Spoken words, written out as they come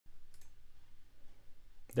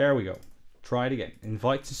There we go. Try it again.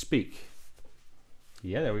 Invite to speak.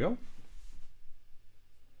 Yeah, there we go.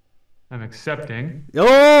 I'm accepting.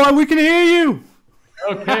 Oh, we can hear you.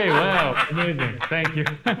 Okay, wow, amazing. Thank you.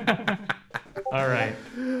 All right.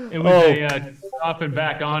 It was a off and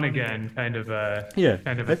back on again kind of Yeah.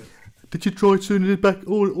 Did you try turning it back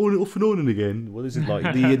on off and on again? What is it like?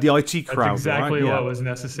 The IT crowd. That's exactly right? what was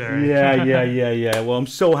necessary. Yeah. Well, I'm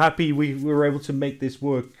so happy we were able to make this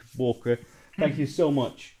work, Walker. Thank you so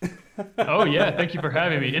much. Oh yeah, thank you for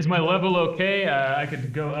having me. Is my level okay? I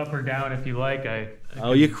could go up or down if you like.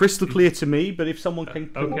 You're crystal clear to me. But if someone can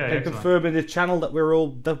confirm in the channel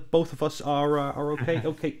that both of us are okay.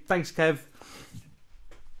 Okay, thanks, Kev.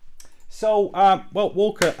 So, well,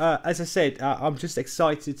 Walker, as I said, I'm just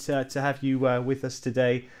excited to have you with us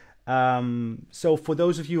today. So, for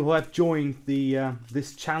those of you who have joined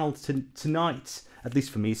this channel tonight, at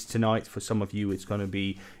least for me, it's tonight. For some of you, it's going to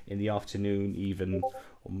be in the afternoon, even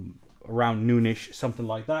around noonish, something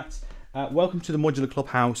like that. Welcome to the Modular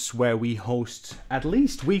Clubhouse, where we host at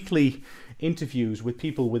least weekly interviews with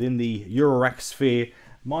people within the Eurorack sphere.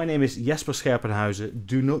 My name is Jesper Scherpenhuizen.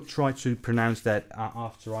 Do not try to pronounce that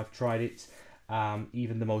after I've tried it.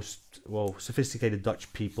 Even the most sophisticated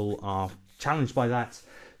Dutch people are challenged by that.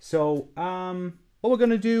 So what we're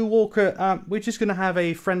going to do, Walker, we're just going to have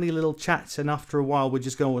a friendly little chat, and after a while we're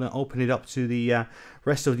just going to open it up to the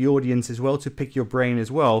rest of the audience as well, to pick your brain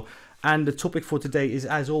as well. And the topic for today is,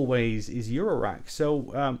 as always, is Eurorack.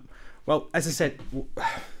 So, well, as I said,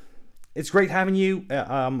 it's great having you.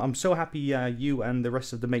 I'm so happy you and the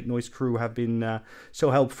rest of the Make Noise crew have been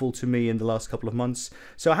so helpful to me in the last couple of months.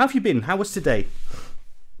 So how have you been? How was today?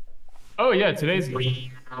 Oh, yeah, today's...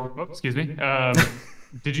 Oh, excuse me.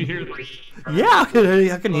 Did you hear? Yeah,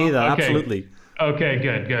 I can hear that. Okay. Absolutely. Okay,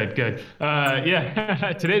 good.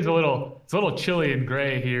 Yeah, today's a little chilly and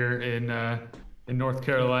gray here in North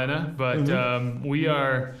Carolina, but we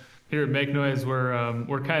are here at Make Noise.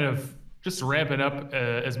 We're kind of just ramping up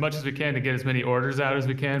as much as we can to get as many orders out as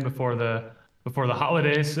we can before the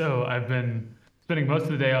holidays. So I've been spending most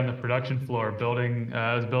of the day on the production floor building.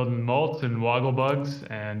 I was building molts and woggle bugs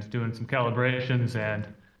and doing some calibrations, and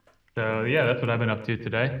so yeah, that's what I've been up to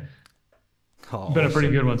today. Oh, been a pretty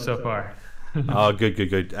good one so far. Oh,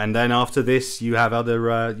 good. And then after this, you have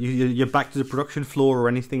other. You're back to the production floor, or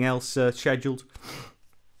anything else scheduled?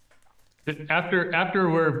 After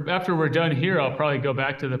we're done here, I'll probably go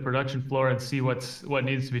back to the production floor and see what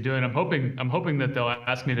needs to be doing. I'm hoping that they'll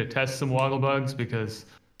ask me to test some woggle bugs, because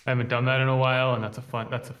I haven't done that in a while, and that's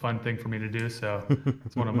a fun thing for me to do. So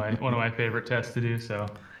it's one of my favorite tests to do. So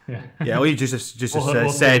yeah. Yeah. Well, you just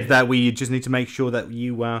said that we just need to make sure that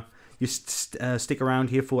you stick around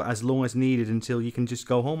here for as long as needed until you can just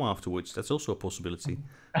go home afterwards. That's also a possibility.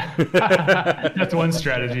 That's one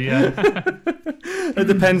strategy, yeah. It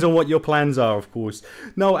depends on what your plans are, of course.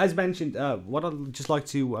 No, as mentioned, what I'd just like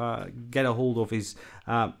to get a hold of is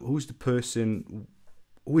who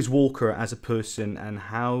is Walker as a person, and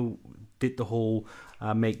how did the whole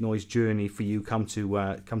Make Noise journey for you come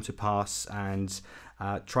to pass, and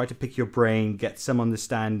try to pick your brain, get some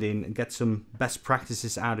understanding, and get some best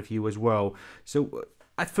practices out of you as well. So,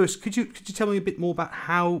 at first, could you tell me a bit more about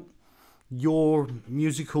how your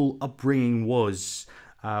musical upbringing was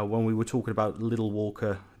when we were talking about little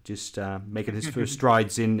Walker just making his first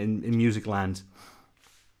strides in music land?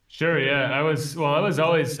 Sure, yeah. I was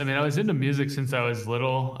into music since I was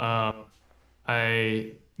little.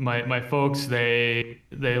 My folks, they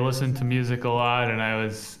listened to music a lot, and I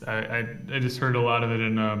just heard a lot of it.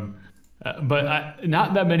 And but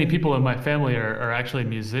not that many people in my family are actually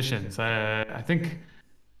musicians. I think,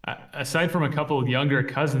 aside from a couple of younger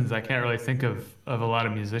cousins, I can't really think of a lot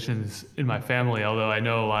of musicians in my family. Although I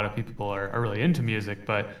know a lot of people are really into music.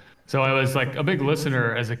 But so I was like a big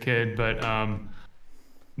listener as a kid.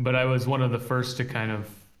 But I was one of the first to kind of,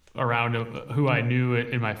 around who I knew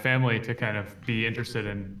in my family, to kind of be interested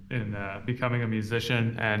in becoming a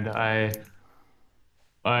musician. And I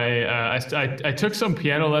took some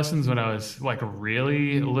piano lessons when I was like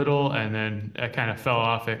really little, and then I kind of fell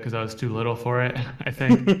off it because I was too little for it, I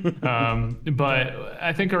think. But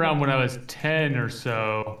I think around when I was 10 or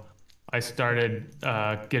so, I started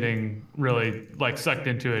getting really like sucked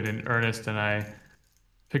into it in earnest, and I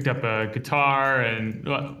picked up a guitar, and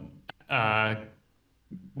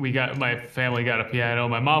my family got a piano.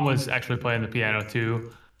 My mom was actually playing the piano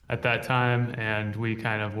too at that time, and we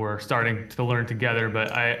kind of were starting to learn together.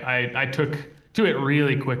 But I took to it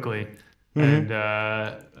really quickly, and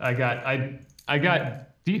I got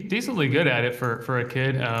decently good at it for a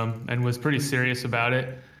kid, and was pretty serious about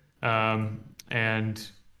it. And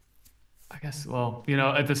I guess, well,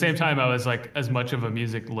 at the same time, I was like as much of a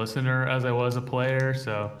music listener as I was a player.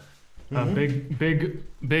 So a Hmm. big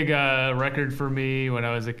record for me when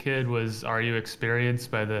I was a kid was "Are You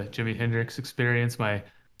Experienced" by the Jimi Hendrix Experience. My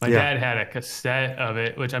Yeah. dad had a cassette of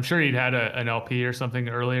it, which I'm sure he'd had an LP or something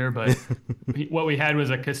earlier, but what we had was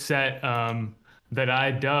a cassette that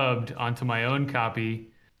I dubbed onto my own copy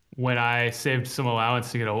when I saved some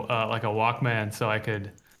allowance to get a like a Walkman so I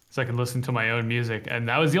could listen to my own music. And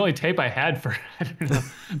that was the only tape I had for I don't know,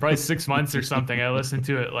 probably 6 months or something. I listened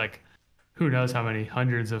to it like who knows how many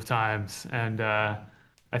hundreds of times. And I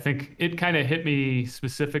think it kind of hit me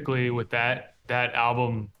specifically with that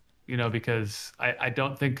album, because I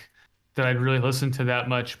don't think that I'd really listened to that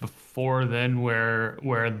much before then, where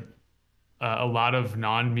a lot of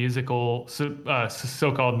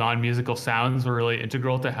so-called non-musical sounds were really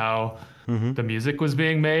integral to how Hmm. the music was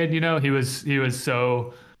being made. He was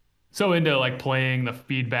so into like playing the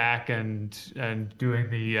feedback and doing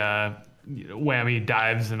the whammy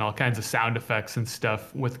dives and all kinds of sound effects and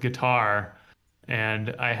stuff with guitar.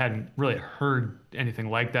 And I hadn't really heard anything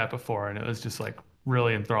like that before, and it was just like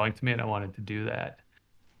really enthralling to me, and I wanted to do that.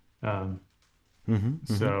 Um, Hmm. Hmm.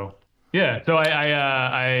 so yeah, so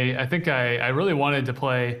I think I really wanted to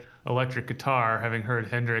play electric guitar, having heard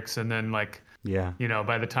Hendrix, and then like Yeah.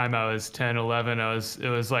 by the time I was 10, 11, it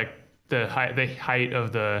was like the height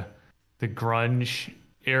of the grunge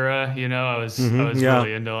era. I Hmm. was Yeah.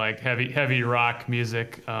 really into like heavy rock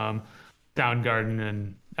music, Soundgarden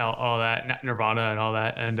and all that, Nirvana and all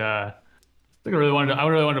that. And I think I really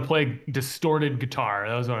wanted to play distorted guitar.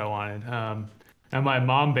 That was what I wanted. And my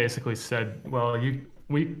mom basically said, "Well,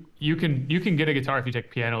 you can get a guitar if you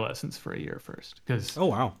take piano lessons for a year first, because Oh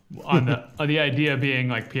wow. on the idea being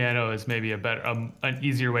like piano is maybe an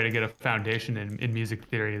easier way to get a foundation in music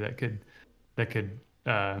theory that could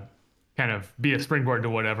uh, kind of be a springboard to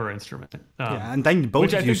whatever instrument. Yeah, and then both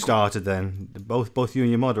Which of I you think started then, both you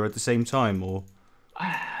and your mother at the same time, or?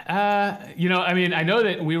 I mean, I know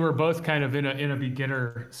that we were both kind of in a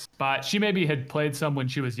beginner spot. She maybe had played some when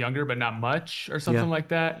she was younger, but not much or Yeah. something like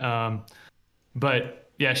that. But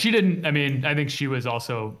yeah, she didn't. I mean, I think she was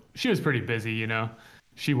pretty busy.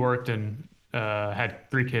 She worked and had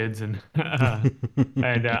 3 kids, and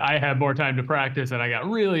I had more time to practice, and I got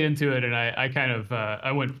really into it, and I kind of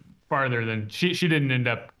I went farther than she. She didn't end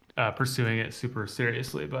up pursuing it super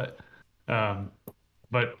seriously, um,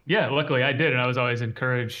 but yeah, luckily I did, and I was always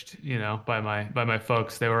encouraged, by my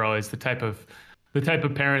folks. They were always the type of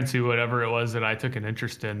parents who, whatever it was that I took an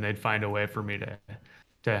interest in, they'd find a way for me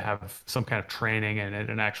to have some kind of training in it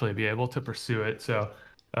and actually be able to pursue it. So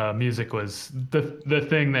music was the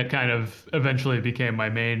thing that kind of eventually became my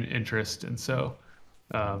main interest, and so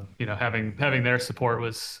having their support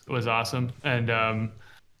was awesome.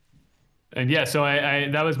 And yeah, so I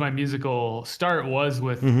that was my musical start, was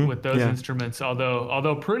with Hmm. with those Yeah. instruments.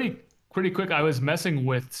 Although pretty quick, I was messing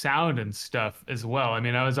with sound and stuff as well. I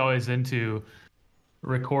mean, I was always into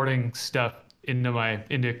recording stuff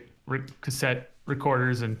into cassette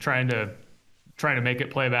recorders and trying to make it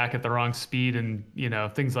play back at the wrong speed, and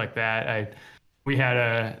things like that. We had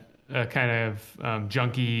a kind of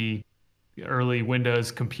junky early Windows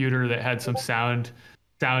computer that had some sound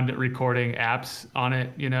recording apps on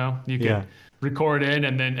it. You Yeah. could record in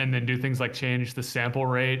and then do things like change the sample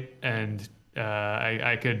rate, and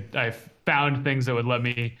I found things that would let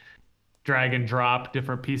me drag and drop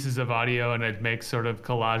different pieces of audio, and I'd make sort of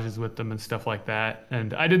collages with them and stuff like that.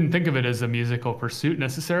 And I didn't think of it as a musical pursuit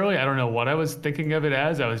necessarily. I don't know what I was thinking of it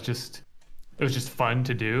as. It was just fun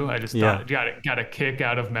to do. I just Yeah. thought got a kick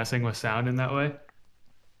out of messing with sound in that way.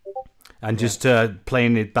 And Yeah. just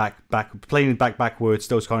playing it backwards,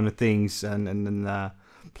 those kind of things, and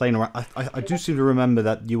playing around. I do seem to remember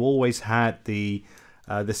that you always had the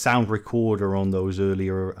sound recorder on those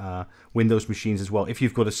earlier Windows machines as well, if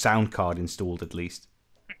you've got a sound card installed at least.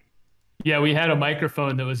 Yeah, we had a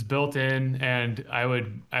microphone that was built in, and I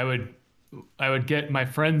would get my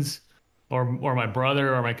friends or my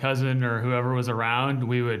brother or my cousin or whoever was around.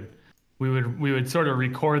 We would sort of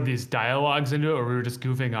record these dialogues into it, or we were just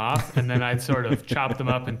goofing off, and then I'd sort of chop them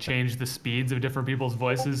up and change the speeds of different people's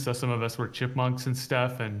voices. So some of us were chipmunks and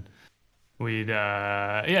stuff, and we'd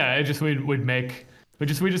yeah, it just we'd make we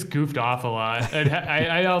just goofed off a lot. And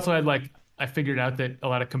I also had like I figured out that a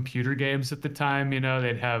lot of computer games at the time,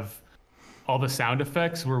 they'd have all the sound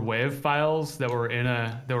effects were WAV files that were in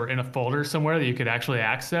a folder somewhere that you could actually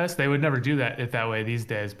access. They would never do that way these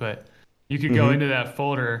days, but you could go Hmm. into that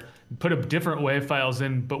folder, put a different WAV files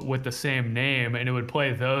in, but with the same name, and it would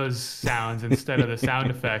play those sounds instead of the sound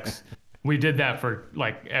effects. We did that for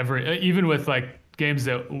like even with like games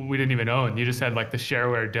that we didn't even own. You just had like the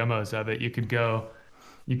shareware demos of it. You could go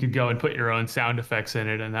and put your own sound effects in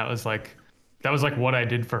it, and that was like what I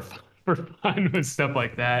did for for fun with stuff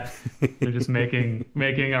like that. We're just making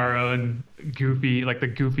our own goofy, like the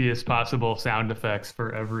goofiest possible sound effects for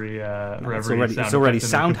It's every already sound it's already effect in the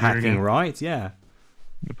sound computer hacking, game. right? Yeah.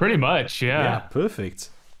 Pretty much, Yeah, yeah. perfect.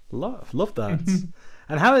 Love that.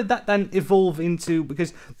 And how did that then evolve into,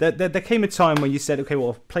 because there came a time when you said, okay,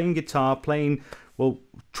 well, playing guitar,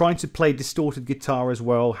 trying to play distorted guitar as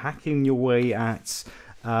well, hacking your way at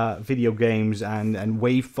video games and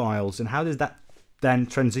wave files, and how does that then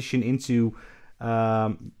transition into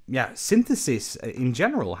synthesis in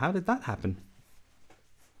general? How did that happen?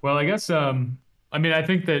 Well, I guess I mean I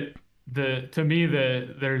think that the to me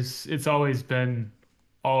the there's it's always been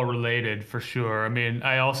all related for sure. I mean,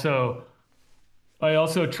 I also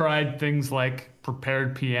tried things like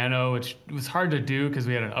prepared piano, which was hard to do because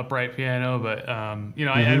we had an upright piano, but you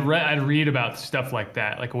know, I'd read about stuff like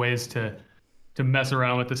that, like ways to mess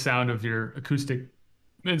around with the sound of your acoustic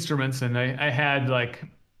instruments, and I had like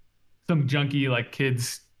some junky like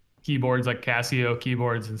kids keyboards, like Casio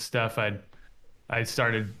keyboards and stuff. I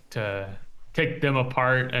started to take them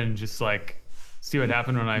apart and just like see what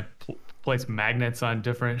happened when I place magnets on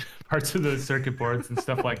different parts of the circuit boards and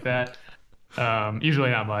stuff like that. Usually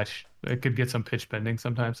not much. It could get some pitch bending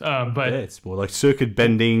sometimes. Yeah, But it's more like circuit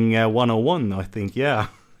bending 101, I think. Yeah.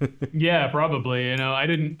 yeah, probably. You know, I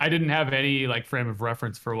didn't have any like frame of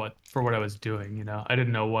reference for what I was doing. You know, I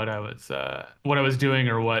didn't know what I was doing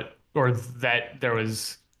or that there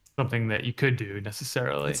was something that you could do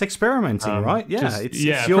necessarily. It's experimenting, right? Yeah, Just it's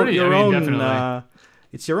yeah, your pretty. I your mean, own definitely.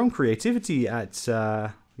 it's your own creativity at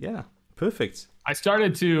yeah, perfect. I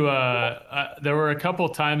started to. There were a couple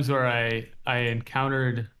times where I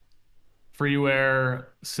encountered freeware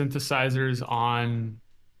synthesizers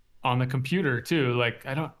on the computer too. Like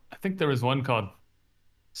I think there was one called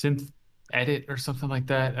Synth Edit or something like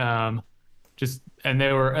that. Just and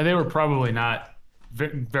they were probably not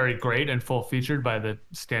very great and full featured by the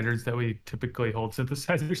standards that we typically hold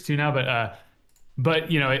synthesizers to now. But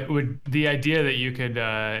you know, it would the idea that you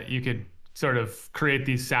could sort of create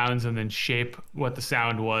these sounds and then shape what the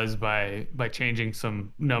sound was by changing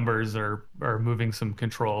some numbers or moving some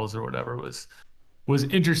controls or whatever was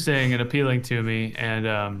interesting and appealing to me. And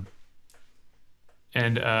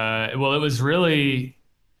well, it was really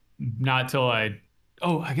not till I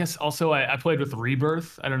guess also I played with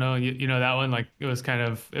Rebirth. I don't know, you know that one? Like it was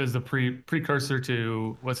the precursor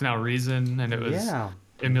to what's now Reason, and it was Yeah,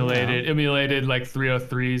 yeah. emulated like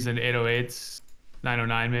 303s and 808s,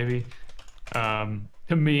 909 maybe.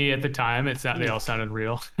 To me at the time, they all sounded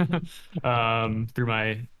real through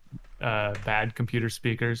my bad computer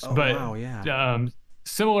speakers. Oh But wow, yeah.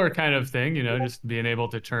 similar kind of thing, you know, just being able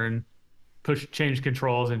to change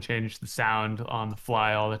controls and change the sound on the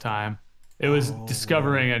fly all the time. It was Oh wow.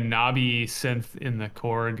 discovering a knobby synth in the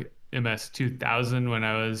Korg MS-2000 when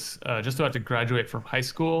I was just about to graduate from high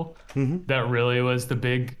school. That really was the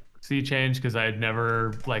big sea change because I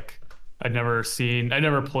never played a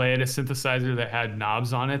synthesizer that had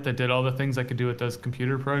knobs on it that did all the things I could do with those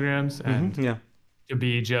computer programs. And Yeah. I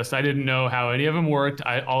didn't know how any of them worked.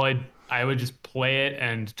 I would just play it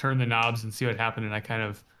and turn the knobs and see what happened. And I kind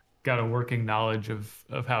of got a working knowledge of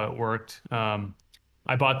how it worked.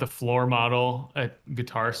 I bought the floor model at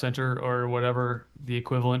Guitar Center or whatever the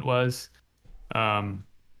equivalent was. Um,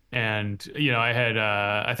 and you know,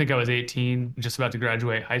 I think I was 18, just about to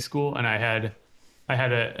graduate high school, and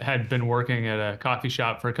had been working at a coffee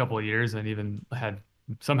shop for a couple of years and even had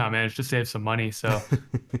somehow managed to save some money. So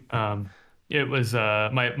it was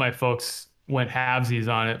my folks went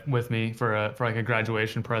halvesies on it with me for like a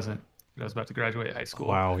graduation present. I was about to graduate high school,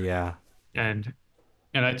 Wow, yeah. and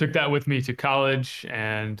I took that with me to college,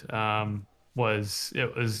 and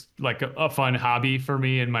it was like a fun hobby for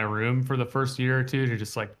me in my room for the first year or two to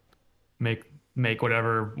just like make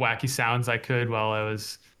whatever wacky sounds I could while I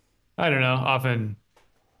was, I don't know, often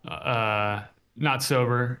not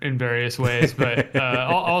sober in various ways, but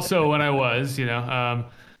also when I was, you know,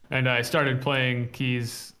 and I started playing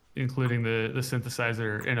keys, including the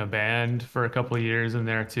synthesizer in a band for a couple of years in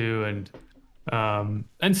there too,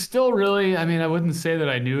 and still really, I mean, I wouldn't say that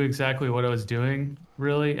I knew exactly what I was doing,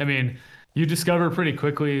 really. I mean, you discover pretty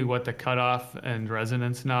quickly what the cutoff and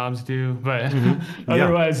resonance knobs do, but Yeah.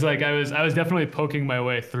 otherwise, like I was definitely poking my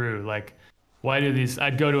way through, like why do these?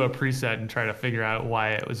 I'd go to a preset and try to figure out why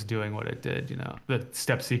it was doing what it did. You know, the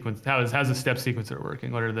step sequence. How's the step sequencer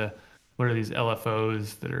working? What are these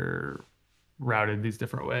LFOs that are routed these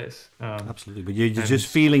different ways. Absolutely, but you're And just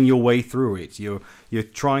feeling your way through it. You're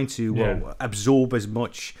trying to yeah, absorb as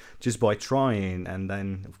much just by trying, and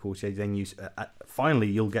then of course then you finally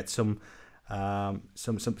you'll get some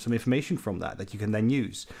information from that you can then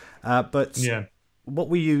use. But yeah. what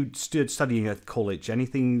were you studying at college?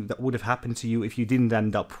 Anything that would have happened to you if you didn't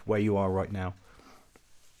end up where you are right now?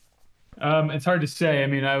 It's hard to say. I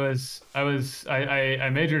mean, I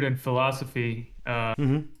majored in philosophy.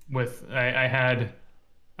 Hmm.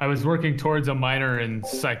 I was working towards a minor in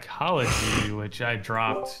psychology, which I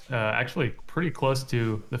dropped actually pretty close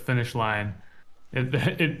to the finish line.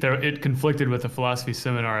 It conflicted with a philosophy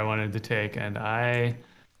seminar I wanted to take, and I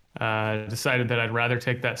decided that I'd rather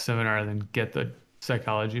take that seminar than get the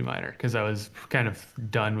psychology minor because I was kind of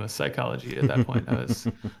done with psychology at that point. I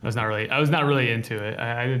was not really into it.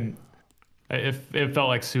 I didn't. It felt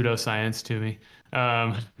like pseudoscience to me.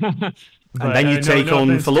 And But then you take no on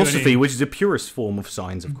offense to philosophy, any. which is the purest form of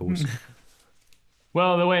science, of course.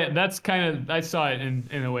 Well, the way that's kind of I saw it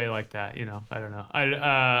in a way like that, you know. I don't know.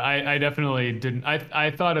 I definitely didn't.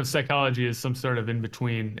 I thought of psychology as some sort of in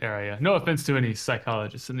between area. No offense to any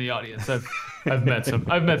psychologists in the audience. I've met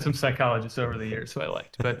some psychologists over the years who I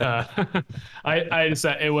liked, but I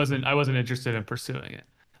decided I wasn't interested in pursuing it.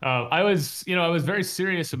 I was very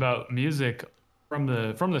serious about music from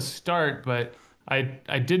the start, but I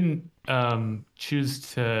didn't choose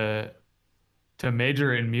to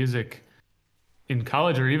major in music in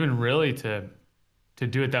college or even really to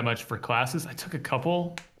do it that much for classes. I took a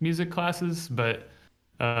couple music classes, but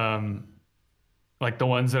um, like the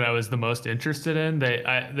ones that I was the most interested in,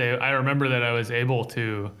 I remember that I was able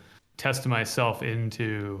to test myself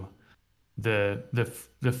into the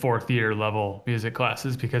fourth year level music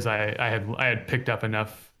classes because I had picked up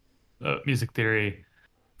enough music theory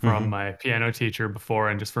from Hmm. my piano teacher before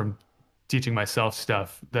and just from teaching myself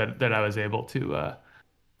stuff that I was able to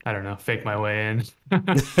I don't know, fake my way in.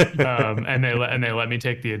 And they let me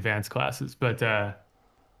take the advanced classes. But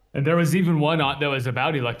and there was even one that was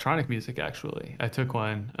about electronic music actually. I took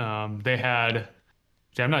one. They had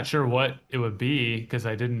I'm not sure what it would be because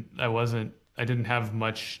I didn't have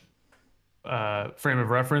much frame of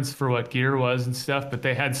reference for what gear was and stuff, but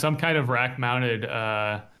they had some kind of rack mounted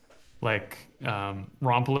like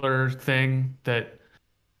Rompler thing that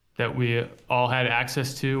we all had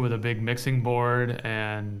access to with a big mixing board,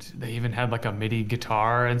 and they even had like a MIDI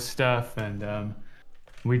guitar and stuff. And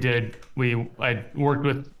I worked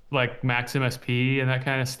with like Max MSP and that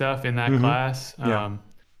kind of stuff in that Hmm. class. Yeah.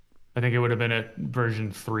 I think it would have been a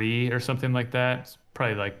version 3 or something like that. It's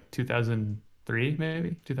probably like 2003,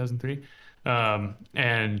 maybe 2003.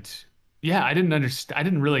 And yeah, I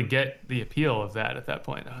didn't really get the appeal of that at that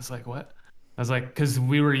point. I was like, what? I was like, because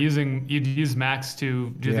you'd use Max to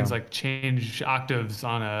do Yeah. things like change octaves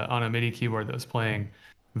on a MIDI keyboard that was playing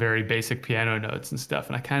very basic piano notes and stuff.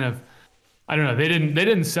 And I don't know, they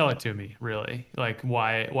didn't sell it to me really, like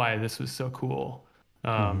why this was so cool. Hmm.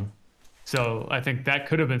 Um, so I think that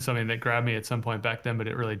could have been something that grabbed me at some point back then, but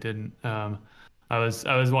it really didn't. I was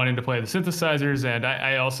wanting to play the synthesizers, and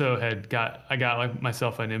I also I got like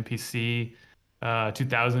myself an MPC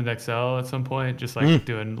 2000 XL at some point, just like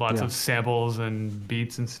doing lots Yeah. of samples and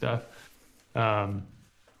beats and stuff. Um,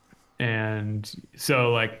 and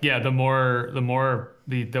so like yeah, the way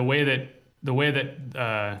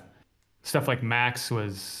that stuff like Max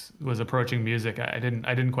was approaching music, I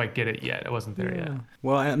didn't quite get it yet. I wasn't there yet. Yeah.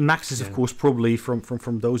 Well, Max is of Yeah. course probably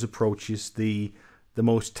from those approaches the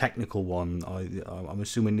most technical one. I'm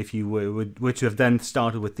assuming if you were to have then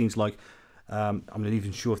started with things like I'm not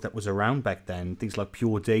even sure if that was around back then. Things like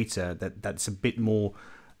pure data that's a bit more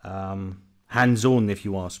hands-on, if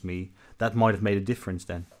you ask me. That might have made a difference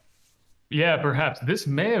then. Yeah, perhaps this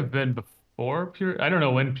may have been before Pure. I don't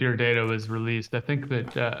know when Pure Data was released. I think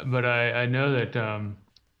that, but I know that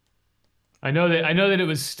I know that it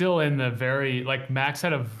was still in the very like Max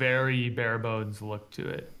had a very bare bones look to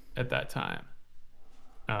it at that time.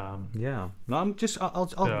 Um, Yeah. No, I'll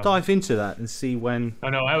so dive into that and see when. oh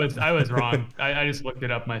no, I was wrong. I just looked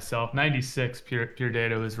it up myself. 96 Pure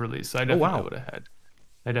Data was released. So Oh wow.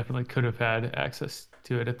 I definitely could have had access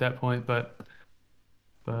to it at that point, but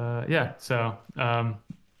yeah. So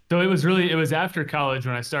it was after college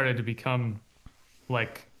when I started to become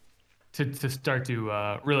like to start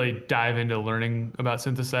to really dive into learning about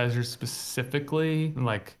synthesizers specifically, and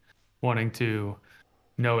like wanting to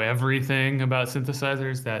know everything about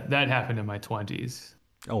synthesizers. That happened in my 20s.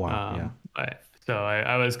 Oh wow. Yeah.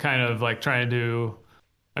 I was kind of like trying to.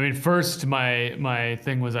 I mean, first my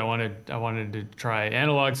thing was I wanted to try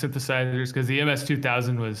analog synthesizers because the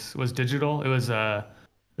MS-2000 was digital. It was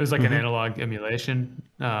like an Hmm. analog emulation.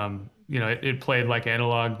 it played like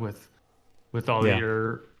analog with all Yeah.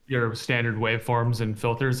 your standard waveforms and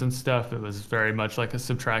filters and stuff. It was very much like a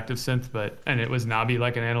subtractive synth, and it was knobby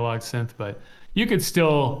like an analog synth, but you could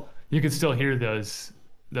still hear those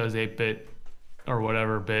 8-bit or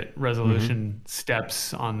whatever bit Hmm. resolution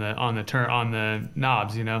steps on the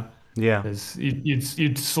knobs, Yeah. because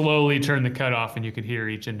you'd slowly turn the cutoff and you could hear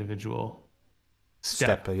each individual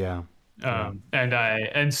Step. step. Yeah. Yeah.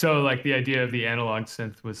 And so like the idea of the analog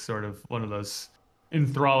synth was sort of one of those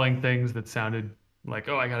enthralling things that sounded like,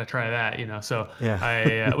 oh, I gotta try that, So Yeah.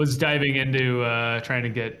 I was diving into trying to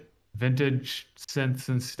get vintage synths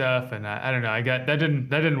and stuff, and I don't know, I got that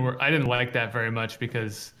didn't work. I didn't like that very much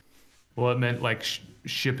because, well, it meant like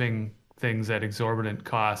shipping things at exorbitant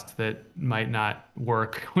cost that might not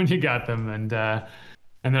work when you got them, and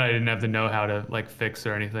then I didn't have the know-how to like fix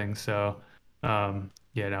or anything. So,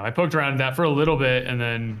 yeah, no, I poked around that for a little bit, and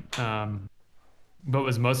then, but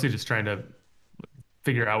was mostly just trying to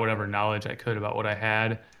figure out whatever knowledge I could about what I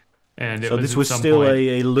had. And it So was this at was some still point,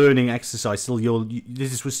 a learning exercise.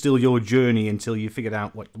 This was still your journey until you figured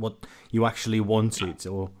out what you actually wanted,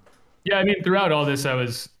 or yeah, I mean, throughout all this, I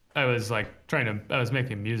was like I was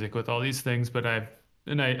making music with all these things, but I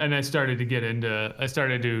started to I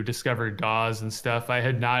started to discover DAWs and stuff. I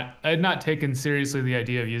had not taken seriously the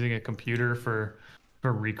idea of using a computer for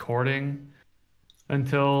recording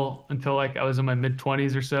until like I was in my mid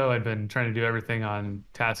 20s or so. I'd been trying to do everything on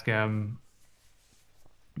Tascam hmm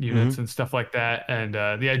units and stuff like that, and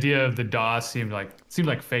the idea of the DAW seemed like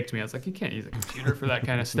fake to me. I was like, you can't use a computer for that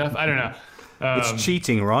kind of stuff. I don't know. it's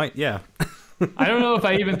cheating, right? Yeah. I don't know if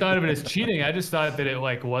I even thought of it as cheating. I just thought that it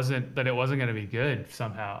wasn't going to be good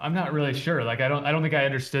somehow. I'm not really sure. Like I don't think I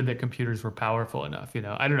understood that computers were powerful enough, I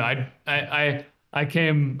don't know.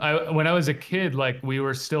 When I was a kid, like we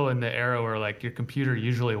were still in the era where like your computer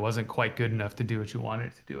usually wasn't quite good enough to do what you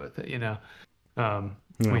wanted to do with it. Yeah.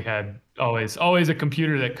 We had always a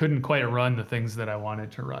computer that couldn't quite run the things that I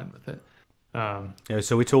wanted to run with it. Um, Yeah.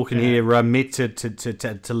 So we're talking and here mid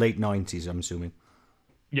to late 90s. I'm assuming.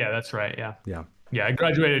 yeah, that's right. Yeah. Yeah. Yeah, I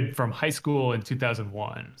graduated from high school in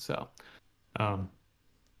 2001. So, um,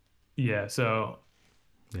 yeah,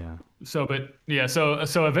 Yeah. but yeah,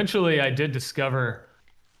 so eventually I did discover,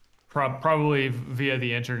 probably via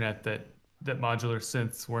the internet, that modular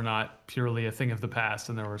synths were not purely a thing of the past,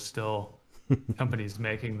 and there were still companies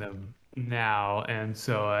making them now. And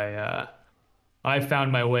so I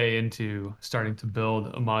found my way into starting to build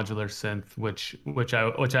a modular synth, which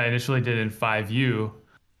I initially did in 5U,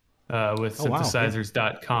 with Oh wow. Yeah.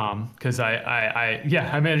 synthesizers.com, because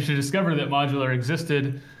I managed to discover that modular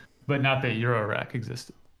existed, but not that Eurorack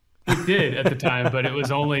existed. It did at the time, but it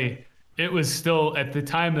was still, at the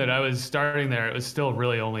time that I was starting there, it was still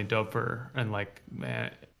really only Doper and like,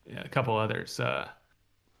 man, yeah, a couple others.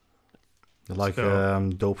 Like So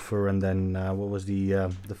Doper, and then what was the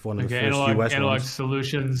one of like the first US analog ones?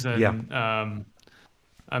 solutions, Yeah. and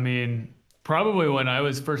I mean, probably when I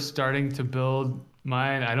was first starting to build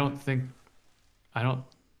mine, I don't think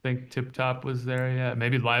Tip Top was there yet.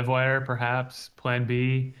 Maybe Livewire, perhaps. Plan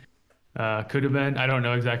B, could have been. I don't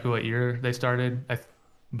know exactly what year they started.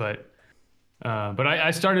 But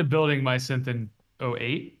I started building my synth in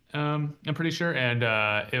 '08. I'm pretty sure, and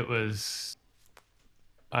it was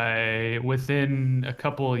I within a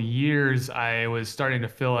couple of years I was starting to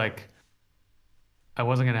feel like I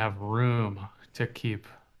wasn't gonna have room to keep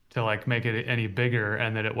to like make it any bigger,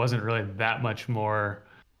 and that it wasn't really that much more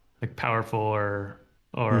like powerful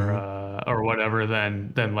Hmm. or whatever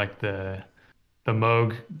than like the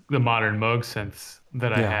Moog the modern Moog synths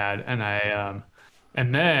that I Yeah. had.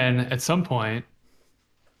 And then at some point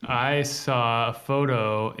I saw a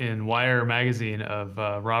photo in Wire magazine of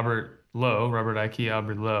Robert Ike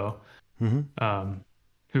Aubrey Lowe, Hmm. um,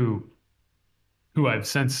 who who I've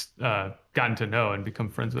since gotten to know and become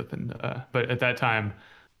friends with. And but at that time,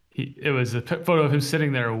 it was a photo of him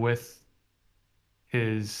sitting there with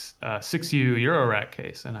his 6U Eurorack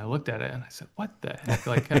case, and I looked at it and I said, "What the heck?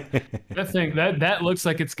 Like that thing that looks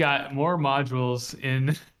like it's got more modules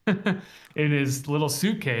in in his little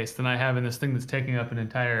suitcase than I have in this thing that's taking up an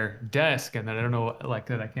entire desk, and that I don't know, like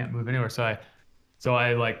that I can't move anywhere." So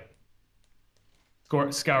I like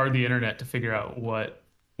scoured the internet to figure out what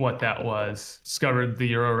that was. Discovered the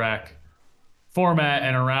Eurorack format,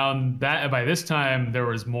 and around that, by this time, there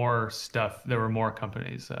was more stuff. There were more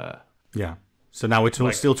companies. Yeah. So now we're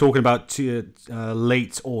Like still talking about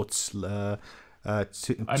late aughts, I'm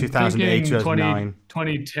 2008, thinking 2009.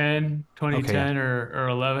 2010, Okay, yeah. 2010 or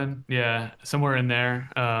 11. Yeah, somewhere in there.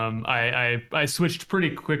 I switched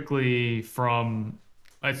pretty quickly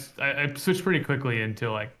I switched pretty quickly into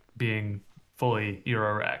like being fully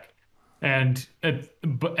Eurorack. And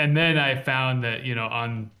then I found that,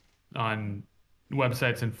 on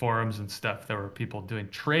websites and forums and stuff, there were people doing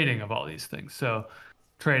trading of all these things. So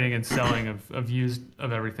trading and selling of used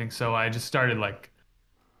of everything. So I just started like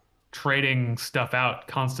trading stuff out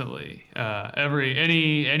constantly.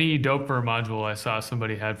 Any Doper module I saw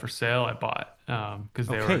somebody had for sale, I bought because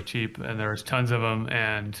they were Okay. cheap and there was tons of them,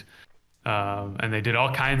 and they did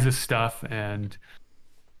all kinds of stuff, and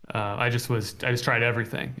I just tried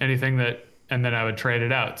everything, anything that, and then I would trade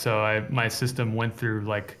it out. So my system went through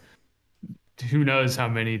like who knows how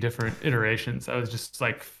many different iterations. I was just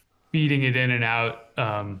like feeding it in and out,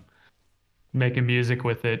 making music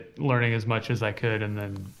with it, learning as much as I could, and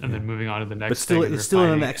Yeah. then moving on to the But next still, thing and it's still in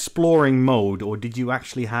an refining it. exploring mode, or did you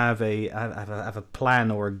actually have a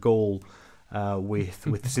plan or a goal with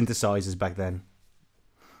synthesizers back then?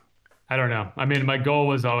 I don't know. I mean, my goal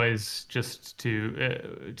was always just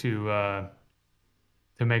to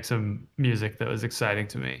make some music that was exciting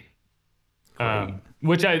to me. Great.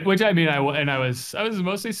 Which I mean, I was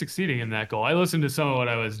mostly succeeding in that goal. I listened to some of what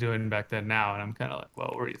I was doing back then now, and I'm kind of like, well,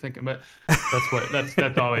 what were you thinking? But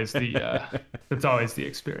that's always the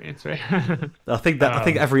experience, right? I think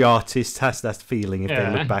Um, every artist has that feeling if they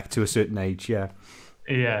look yeah, back to a certain age. Yeah.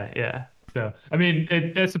 yeah. So, I mean,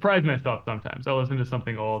 it surprised myself sometimes. I'll listen to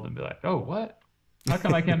something old and be like, oh, what? How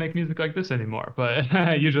come I can't make music like this anymore?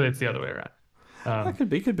 But usually it's the other way around. That Um, could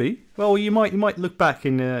be. Well, you might look back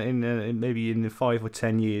in maybe in 5 or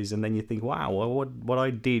 10 years, and then you think, wow, what I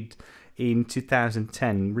did in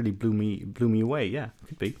 2010 really blew me away. Yeah,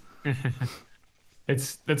 could be.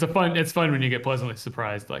 it's fun when you get pleasantly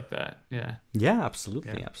surprised like that. Yeah. Yeah, Yeah.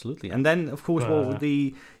 absolutely, absolutely. And then, of course, well, But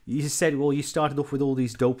you said, well, you started off with all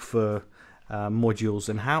these dope for modules,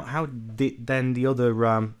 and how did then the other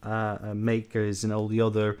makers and all the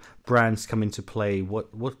other brands come into play?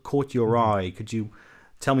 What caught your Mhm. eye? Could you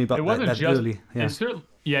tell me It about wasn't that just early? it Yeah, certainly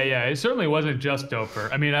yeah, it certainly wasn't just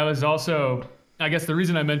Doper. I mean, I was also, I guess the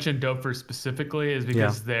reason I mentioned Doper specifically is yeah,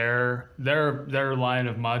 because their line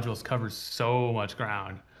of modules covers so much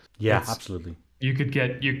ground. yeah, It's absolutely.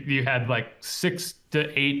 you had like 6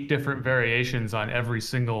 to 8 different variations on every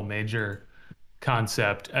single major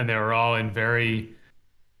concept, and they were all in very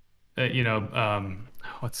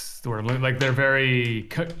what's the word? Like they're very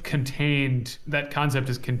contained. That concept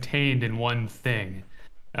is contained in one thing,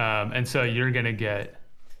 and so you're gonna get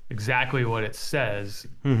exactly what it says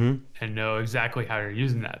Mm-hmm. and know exactly how you're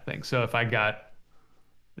using that thing. So if I got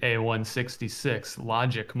a 166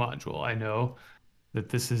 logic module, I know that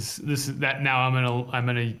this is that now I'm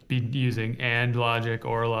gonna be using and logic,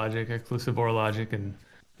 or logic, exclusive or logic, and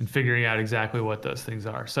figuring out exactly what those things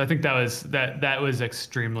are. So I think that was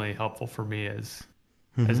extremely helpful for me as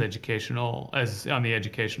Mm-hmm. educational, as on the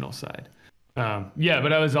educational side. Yeah,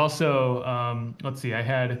 but I was also, let's see, I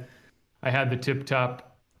had the tip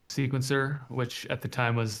top sequencer, which at the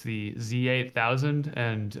time was the Z8000,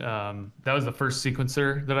 and that was the first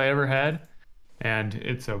sequencer that I ever had. And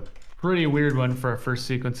it's a pretty weird one for a first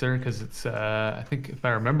sequencer because it's, I think if I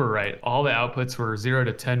remember right, all the outputs were 0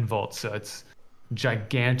 to 10 volts, so it's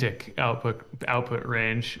gigantic output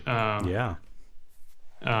range. Yeah.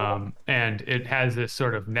 And it has this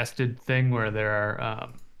sort of nested thing where there are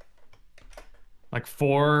like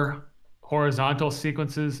 4 horizontal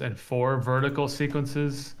sequences and 4 vertical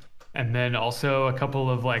sequences, and then also a couple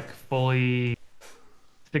of like fully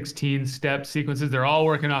 16-step sequences. They're all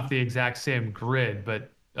working off the exact same grid,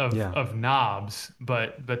 but Yeah. of knobs,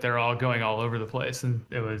 but they're all going all over the place, and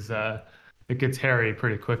it gets hairy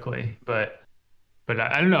pretty quickly. But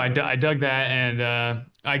I don't know. I dug that, and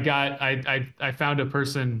I found a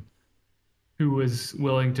person who was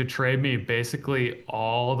willing to trade me basically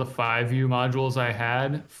all the 5U modules I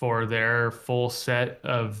had for their full set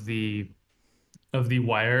of the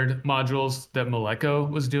wired modules that Moleko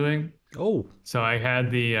was doing. Oh. So I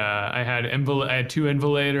had 2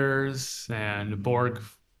 involators and Borg,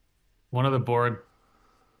 one of the Borg.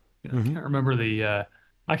 Mm-hmm.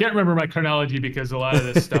 I can't remember my chronology because a lot of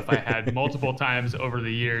this stuff I had multiple times over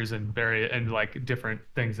the years, and like different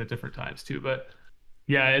things at different times too. But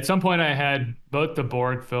yeah, at some point I had both the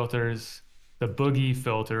Borg filters, the Boogie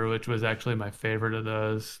filter, which was actually my favorite of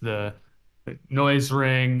those, the noise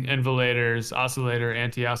ring, involators, oscillator,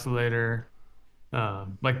 anti-oscillator,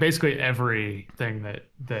 like basically everything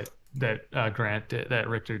that Grant did, that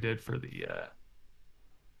Richter did for the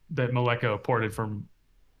that Maleko ported from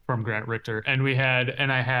Grant Richter. And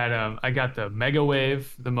I got the Mega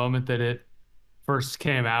Wave the moment that it first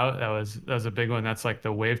came out. That was a big one. That's like the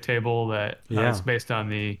wavetable that it's Yeah. based on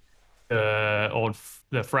the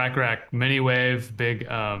Frac Rack Mini Wave big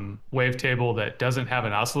wavetable that doesn't have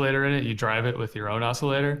an oscillator in it. You drive it with your own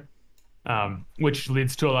oscillator. which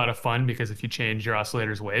leads to a lot of fun because if you change your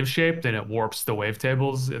oscillator's wave shape, then it warps the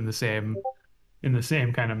wavetables in the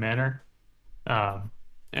same kind of manner. Um,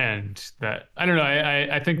 and that I don't know.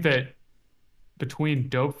 I think that between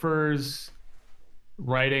Doepfer's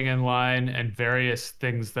writing in line and various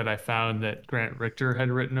things that I found that Grant Richter had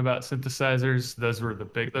written about synthesizers, those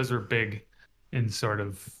were big in sort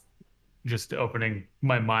of just opening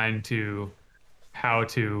my mind to how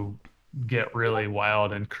to get really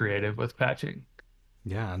wild and creative with patching.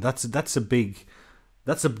 Yeah, that's a big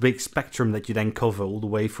spectrum that you then cover all the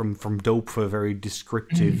way from dope for very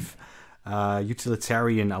descriptive,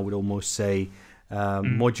 utilitarian, I would almost say,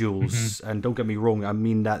 Mm-hmm. modules. And don't get me wrong, I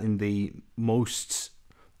mean that in the most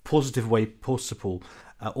positive way possible,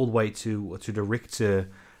 all the way to the Richter,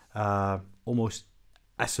 almost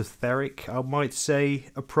esoteric, I might say,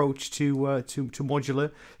 approach to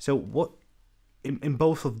modular. So what in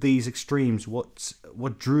both of these extremes,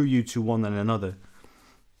 what drew you to one and another?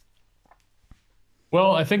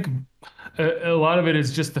 Well, I think a lot of it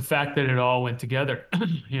is just the fact that it all went together.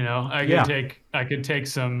 You know, Yeah. I could take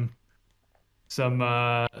some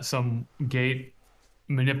gate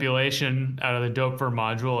manipulation out of the Doper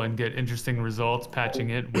module and get interesting results patching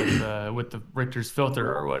it with the Richter's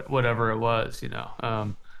filter or whatever it was, you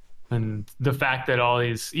know. And the fact that all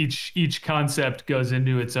these each concept goes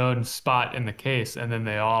into its own spot in the case and then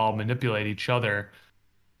they all manipulate each other.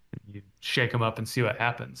 You shake them up and see what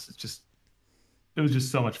happens. It was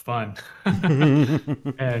just so much fun.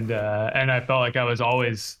 And I felt like I was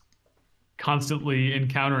always constantly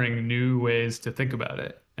encountering new ways to think about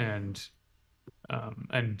it. And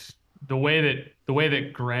the way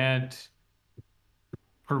that Grant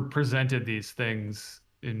presented these things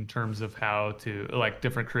in terms of how to like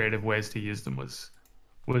different creative ways to use them was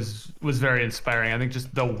very inspiring. I think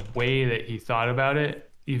just the way that he thought about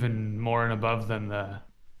it, even more and above than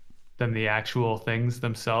the actual things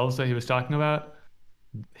themselves that he was talking about,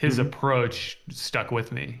 his Mhm. approach stuck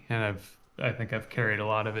with me, and I think I've carried a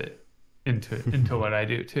lot of it into what I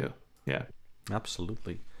do too. Yeah.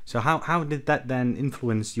 Absolutely. So how did that then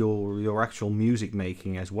influence your actual music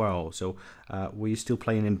making as well? So were you still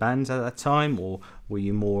playing in bands at that time, or were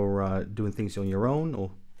you more doing things on your own?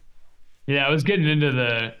 Or Yeah, I was getting into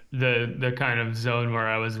the kind of zone where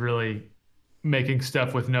I was really making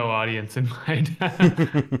stuff with no audience in mind.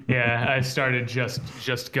 Yeah, I started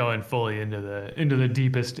just going fully into the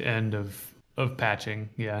deepest end of patching.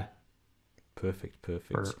 Yeah, perfect,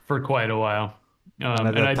 perfect. for quite a while. And at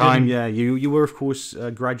And that I time, didn't. yeah, you were of course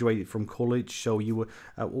graduated from college. So you were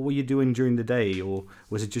what were you doing during the day, or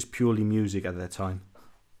was it just purely music at that time?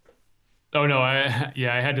 Oh no, I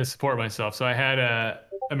yeah, I had to support myself. So I had a.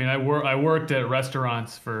 I mean, I worked at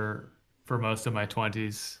restaurants for most of my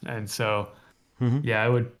 20s, and so Hmm. yeah,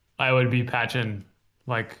 I would be patching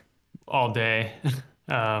like all day,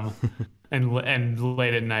 um, and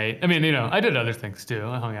late at night. I mean, you know, I did other things too.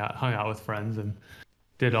 I hung out with friends and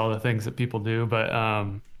did all the things that people do,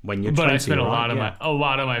 When you're but I 20, spent right? Yeah. a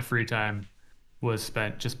lot of my free time was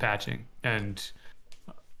spent just patching and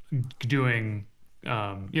doing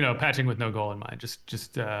you know, patching with no goal in mind,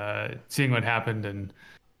 just seeing what happened. And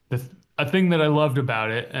a thing that I loved about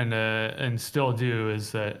it and still do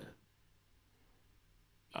is that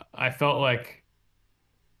I felt like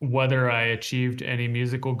whether I achieved any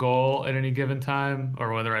musical goal at any given time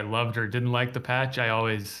or whether I loved or didn't like the patch, I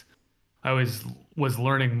always was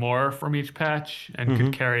learning more from each patch and could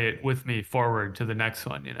Hmm. carry it with me forward to the next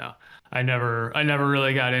one, you know. I never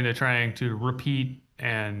really got into trying to repeat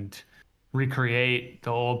and recreate the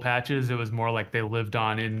old patches. It was more like they lived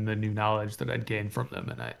on in the new knowledge that I'd gained from them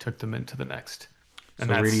and I took them into the next. And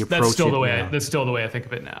So really approach it, yeah, that's still the way I think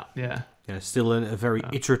of it now. Yeah. yeah, still a very Uh,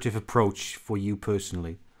 iterative approach for you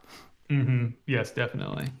personally. yes,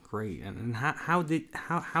 definitely. Great. And how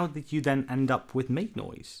did you then end up with Make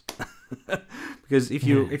Noise? Because if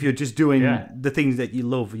you're just doing Yeah. the things that you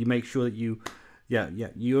love, you make sure that you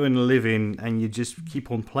earn a living and you just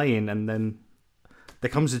keep on playing, and then there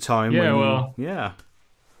comes a time Yeah, when you well, yeah.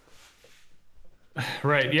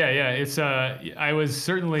 right. Yeah, yeah. I was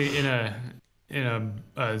certainly in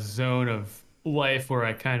a zone of life where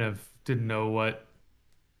I kind of didn't know what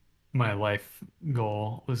my life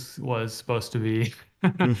goal was supposed to be.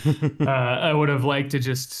 I would have liked to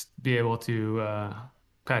just be able to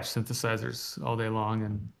patch synthesizers all day long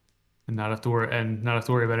and not have to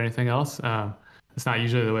worry about anything else. It's not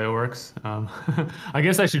usually the way it works. I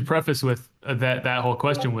guess I should preface with that whole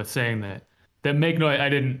question with saying that make noise. I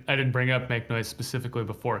didn't bring up make noise specifically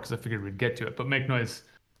before because I figured we'd get to it. But make noise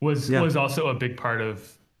Yeah. was also a big part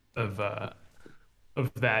of of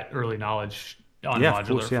that early knowledge on Yeah, of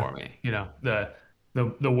course, modular yeah. for me. You know,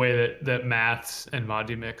 the way that maths and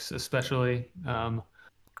Modumix especially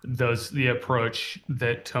those the approach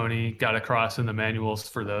that Tony got across in the manuals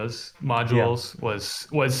for those Yeah. modules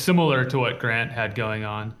was similar to what Grant had going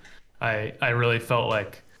on. I really felt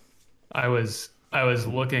like I was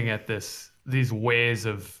looking at these ways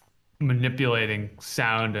of manipulating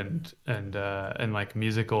sound and like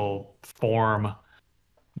musical form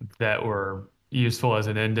that were useful as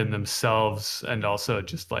an end in themselves, and also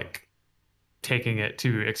just like taking it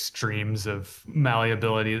to extremes of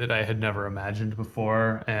malleability that I had never imagined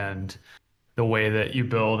before, and the way that you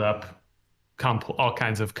build up all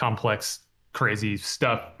kinds of complex, crazy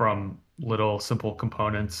stuff from little simple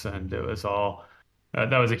components, and it was all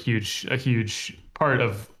that was a huge part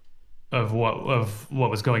of what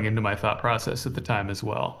was going into my thought process at the time as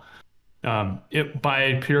well. It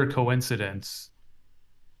by pure coincidence,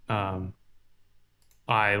 um,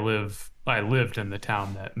 I lived in the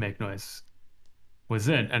town that Make Noise was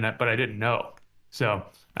in, but I didn't know. So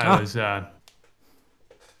I Ah, was uh,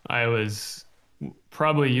 I was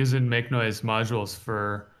probably using Make Noise modules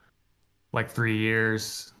for like 3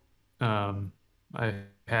 years. I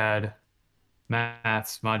had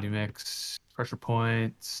Maths, Modumix, Pressure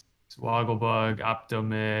Points, Swogglebug,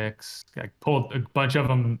 Optomix. I pulled a bunch of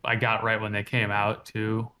them I got right when they came out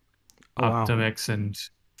too. oh wow. Optomix and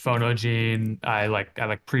Phonogene.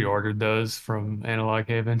 I pre-ordered those from Analog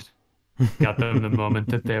Haven. Got them the moment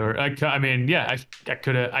that they were. I mean, yeah,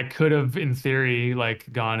 I could have in theory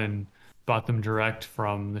like gone and bought them direct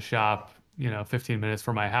from the shop, 15 minutes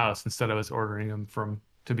from my house. Instead, I was ordering them from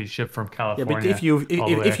to be shipped from Yeah, but if California you all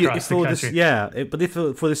the way if across the for this country. yeah, but if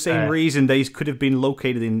for the same Uh, reason they could have been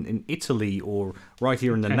located in Italy or right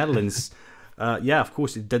here in the Netherlands, yeah, of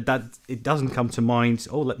course that it doesn't come to mind.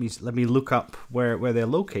 Oh, let me look up where they're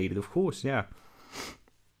located. Of course, yeah.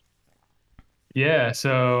 yeah,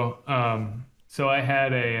 so I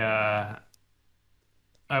had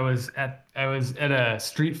I was at a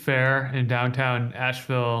street fair in downtown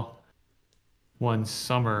Asheville one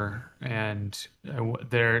summer, and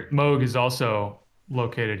there Moog is also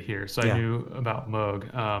located here, so I Yeah. knew about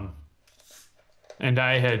Moog. And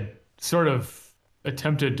I had sort of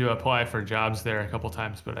attempted to apply for jobs there a couple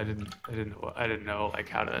times, but I didn't know like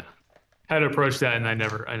how to approach that, and I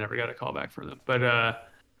never got a call back from them. But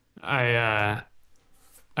I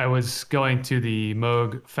I was going to the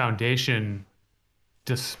Moog Foundation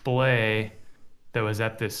display that was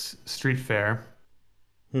at this street fair,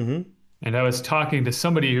 Mm-hmm. and I was talking to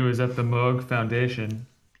somebody who was at the Moog Foundation,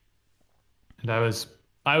 and I was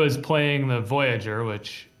playing the Voyager,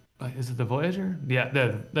 which is it the Voyager? Yeah,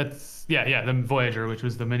 the Voyager, which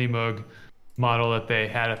was the mini Moog model that they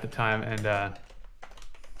had at the time, and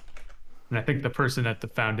I think the person at the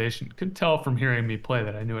foundation could tell from hearing me play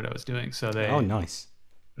that I knew what I was doing. So Oh, they nice.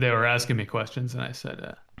 they were asking me questions, and I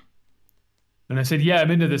said, yeah,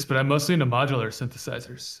 I'm into this, but I'm mostly into modular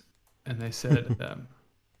synthesizers. And they said,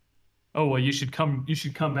 oh, well, you should come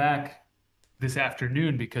back this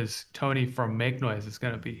afternoon because Tony from Make Noise is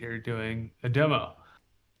going to be here doing a demo.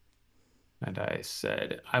 And I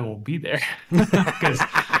said, I will be there because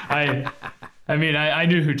I mean, I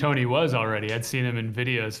knew who Tony was already. I'd seen him in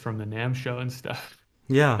videos from the NAMM show and stuff.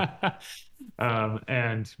 Yeah.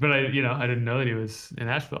 But I didn't know that he was in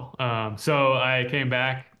Asheville. So I came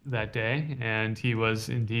back that day, and he was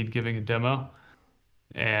indeed giving a demo.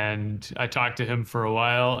 And I talked to him for a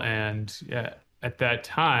while, and at that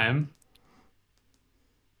time,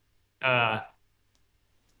 uh,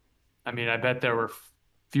 I mean, I bet there were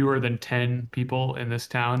fewer than 10 people in this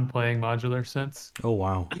town playing modular synths. Oh,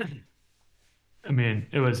 wow. I mean,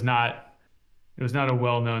 it was not a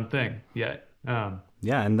well-known thing yet.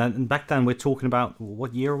 Yeah, and back then we're talking about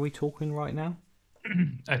what year are we talking right now?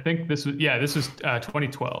 I think this was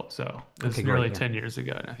 2012, so this Okay, is great. nearly Yeah. 10 years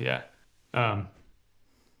ago now. Yeah. Um,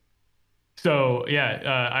 so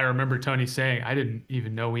yeah, I remember Tony saying, I didn't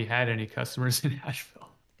even know we had any customers in Asheville.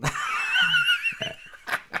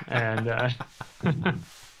 And Oh,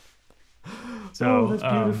 so that's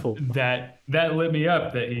beautiful. that lit me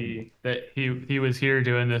up that he was here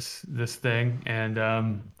doing this thing, and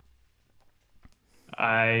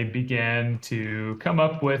I began to come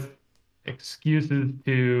up with excuses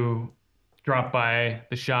to drop by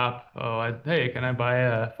the shop. Oh, hey, can I buy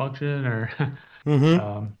a function or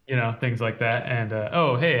Mm-hmm. things like that. And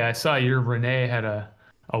oh, hey, I saw your Renee had a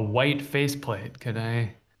white faceplate.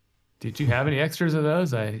 Did you have any extras of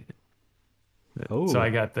those? So I Oh,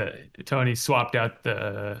 got Tony swapped out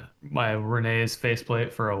my Renee's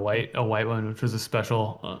faceplate for a white one, which was a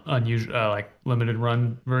special, unusual, like limited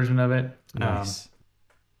run version of it. nice.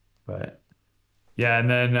 But yeah, and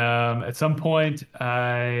then at some point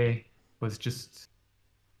I was just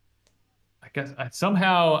guess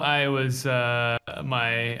somehow I was I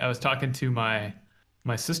was talking to my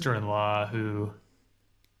sister-in-law who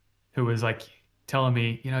was like telling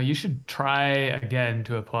me, you should try again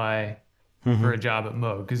to apply for Hmm. a job at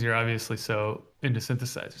Moog because you're obviously so into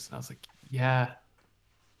synthesizers. And I was like, yeah,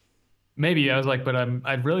 maybe. I was like, but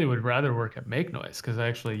I really would rather work at Make Noise because I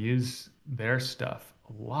actually use their stuff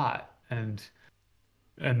a lot. And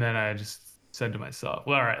then I just said to myself,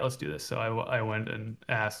 well, all right, let's do this. So I went and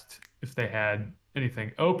asked if they had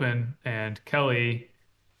anything open, and Kelly,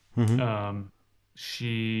 Hmm. um,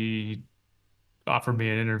 she offered me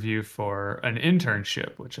an interview for an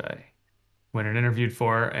internship, which I went and interviewed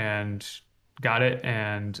for and got it.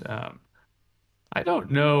 And I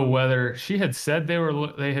don't know whether she had said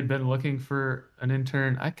they had been looking for an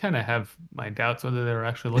intern. I kind of have my doubts whether they were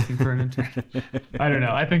actually looking for an intern. I don't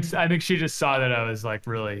know. I think she just saw that I was like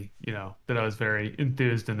really, that I was very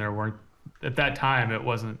enthused, and there weren't at that time there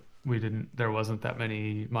wasn't that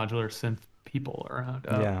many modular synth people around.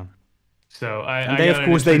 Yeah. So And I they, got of an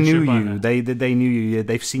course, they knew internship on you. They knew you.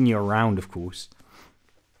 They've seen you around, of course.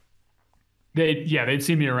 they'd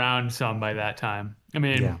seen me around some by that time. I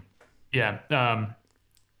Yeah. mean, yeah.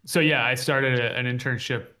 So yeah, I started an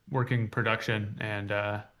internship working production, and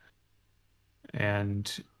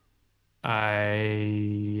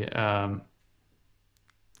I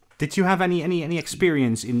Did you have any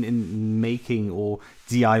experience in making or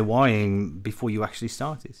DIYing before you actually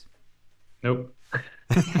started? nope,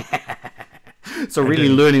 So I really didn't.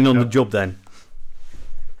 learning on the Nope. job then.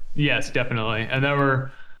 Yes, definitely. And there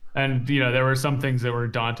were some things that were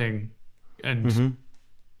daunting and Hmm.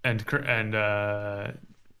 and kind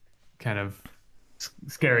of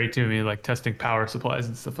scary to me, like testing power supplies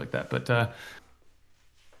and stuff like that. But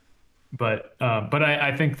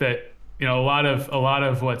I think that a lot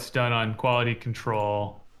of what's done on quality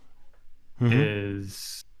control Hmm.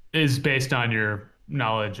 is based on your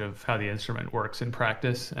knowledge of how the instrument works in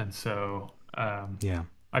practice, and so Yeah.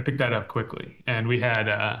 I picked that up quickly. And we had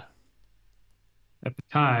at the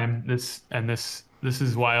time this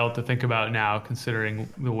is wild to think about now, considering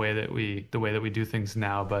the way that we do things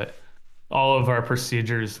now, but all of our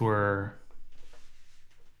procedures were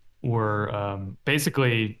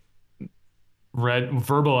basically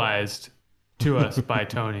verbalized to us by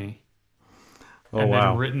Tony, Oh and then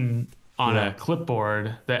wow. written on Yeah. a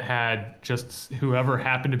clipboard that had just whoever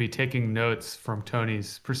happened to be taking notes from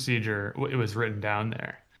Tony's procedure. It was written down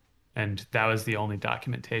there, and that was the only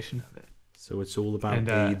documentation of it. So it's all about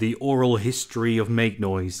And the oral history of Make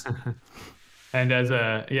Noise. and as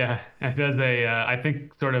a yeah, and as a I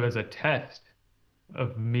think sort of as a test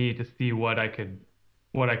of me to see what I could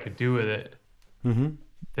do with it, Hmm.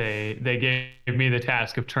 they gave me the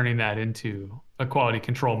task of turning that into a quality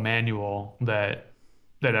control manual that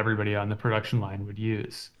everybody on the production line would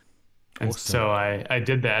use. And Awesome. so I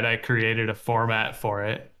did that. I created a format for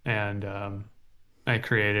it, and I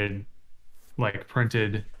created like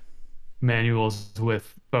printed manuals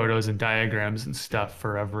with photos and diagrams and stuff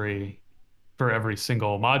for every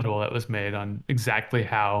single module that was made on exactly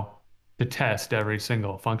how to test every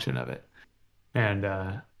single function of it.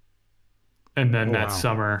 And then Oh that wow.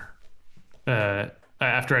 summer, uh,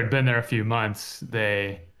 after I'd been there a few months,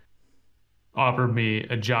 they offered me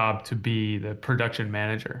a job to be the production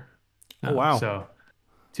manager. Oh wow. So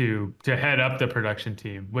to head up the production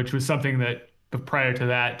team, which was something that prior to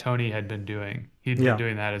that Tony had been doing. He'd been Yeah.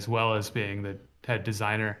 doing that as well as being the head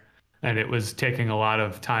designer, and it was taking a lot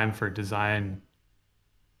of time for design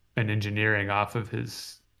and engineering off of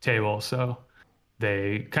his table. So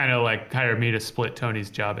they kind of like hired me to split Tony's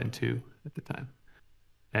job in two at the time.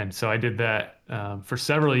 And so I did that for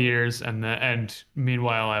several years, and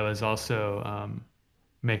meanwhile I was also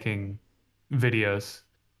making videos,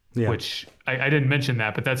 Yeah. which I didn't mention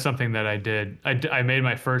that, but that's something that I did. I made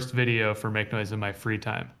my first video for Make Noise in my free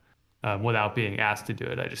time, without being asked to do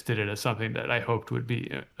it. I just did it as something that I hoped would be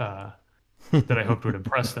that I hoped would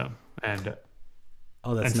impress them, and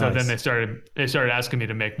Oh, that's and so then nice. they started asking me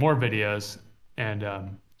to make more videos, and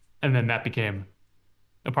then that became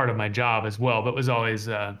a part of my job as well, but was always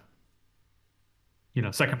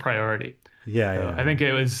second priority. Yeah, So I yeah. think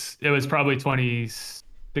it was probably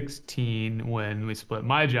 2016 when we split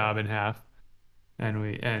my job in half,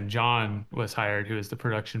 and John was hired, who is the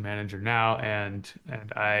production manager now, and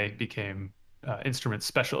I became instrument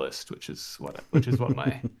specialist, which is what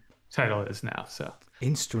my title is now. So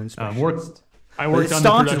Instrument work specialist. I But it worked on the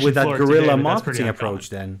started production with that floor today, guerrilla but that's pretty marketing uncommon. approach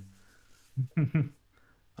then.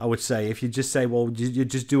 I would say if you just say, well, you're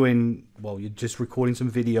just doing, well, you're just recording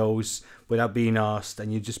some videos without being asked,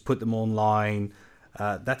 and you just put them online.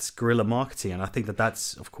 That's guerrilla marketing, and I think that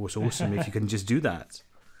that's, of course, awesome if you can just do that.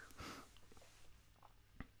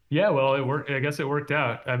 Yeah, well, it worked. I guess it worked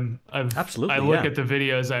out. I Absolutely, look yeah. at the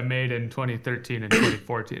videos I made in 2013 and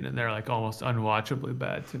 2014, and they're like almost unwatchably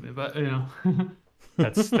bad to me. But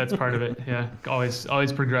that's part of it. Yeah,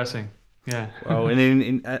 always progressing. Yeah. Well,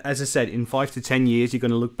 and as I said, in 5 to 10 years, you're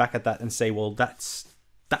going to look back at that and say, well, that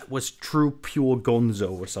was true pure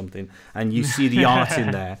Gonzo or something, and you see the art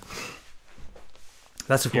in there.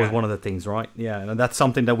 That's of course Yeah, one of the things, right? Yeah, and that's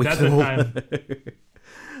something that we that's can a all. time.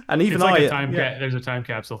 And even It's like a yeah. there's a time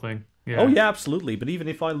capsule thing. Oh Yeah. yeah, absolutely. But even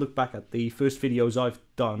if I look back at the first videos I've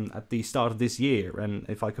done at the start of this year, and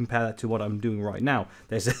if I compare that to what I'm doing right now,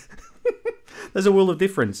 there's a there's a world of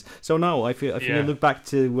difference. So no, if you Yeah. look back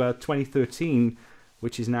to 2013,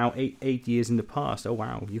 which is now eight years in the past, oh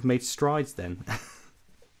wow, you've made strides then.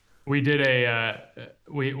 We did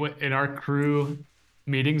we in our crew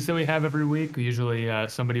meetings that we have every week. Usually,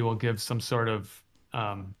 somebody will give some sort of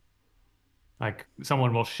like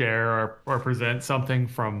someone will share or present something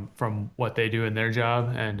from what they do in their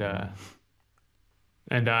job, and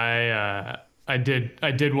I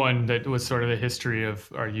did one that was sort of the history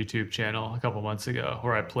of our YouTube channel a couple months ago,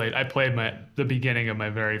 where I played the beginning of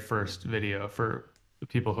my very first video for the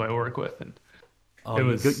people who I work with, and Oh,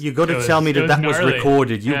 you got to tell me it that was that was gnarly.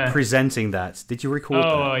 recorded. You Yeah. presenting that? Did you record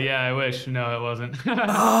that? Oh, yeah, I wish. No, it wasn't.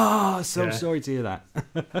 Oh, so Yeah. sorry to hear that.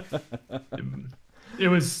 It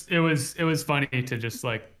was funny to just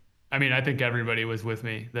like, I mean, I think everybody was with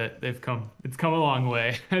me that it's come a long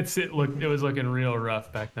way. It was looking real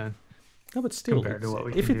rough back then No, but still, compared to what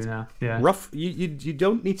we if can do it's now. Yeah. rough, you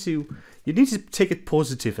don't need to. You need to take it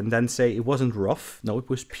positive and then say it wasn't rough. No, it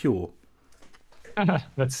was pure.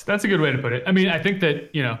 That's a good way to put it. I mean, I think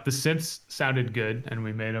that, the synths sounded good and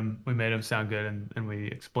we made them sound good and we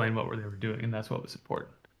explained what they were doing and that's what was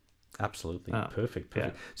important. Absolutely, perfect, Yeah.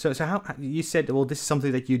 perfect. So how you said? Well, this is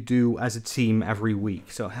something that you do as a team every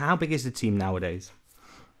week. So how big is the team nowadays?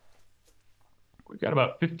 We've got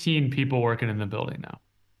about 15 people working in the building now.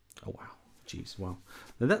 Oh wow, jeez, wow.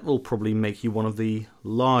 Now that will probably make you one of the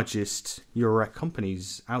largest Eurorack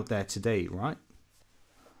companies out there today, right?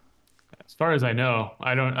 As far as I know,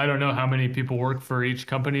 I don't know how many people work for each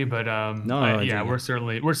company, but No, yeah, indeed,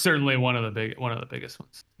 we're certainly one of the biggest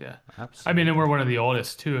ones. Yeah, I mean, absolutely. and we're one of the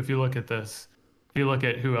oldest too. If you look at this, if you look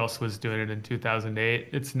at who else was doing it in 2008,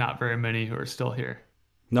 it's not very many who are still here.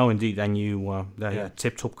 No, indeed, and Yeah,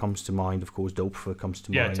 Tip Top comes to mind, of course. Doper comes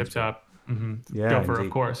to yeah, Tip mind, but Top, mm-hmm. yeah, Gopher, of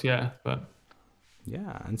indeed, course, yeah,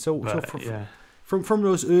 yeah. And so but yeah. from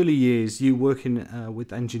those early years, you working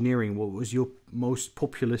with engineering, what was your most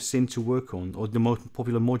popular synth to work on, or the most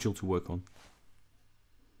popular module to work on?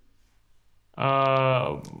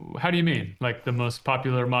 How do you mean? Like the most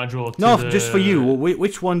popular module to No, just for you. the?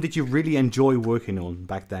 Which one did you really enjoy working on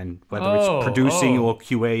back then? Whether it's producing Oh. or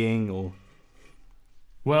QAing or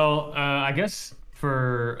Well, I guess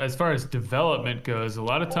for as far as development goes, a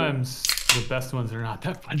lot of times the best ones are not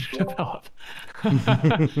that fun to develop.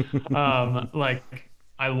 Like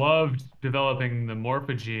I loved developing the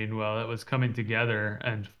Morphogene while it was coming together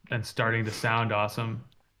and starting to sound awesome,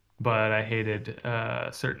 but I hated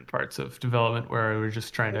certain parts of development where we were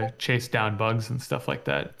just trying to chase down bugs and stuff like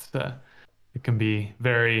that. It can be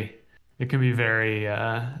very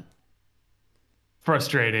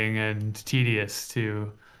frustrating and tedious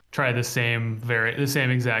to try the same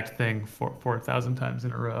exact thing for 4,000 times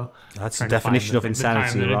in a row, that's the trying to find definition of the time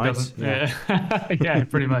insanity, that it right? doesn't. Yeah. Yeah, yeah,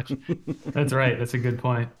 pretty much. That's right. That's a good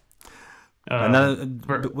point. And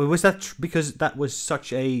For was that because that was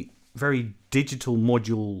such a very digital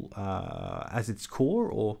module as its core,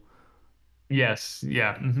 or? Yes,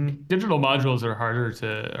 yeah. Digital modules are harder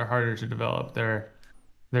to develop.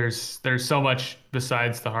 There's so much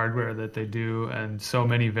besides the hardware that they do, and so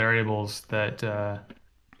many variables that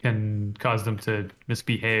can cause them to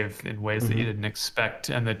misbehave in ways that you Mhm. didn't expect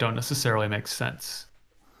and that don't necessarily make sense.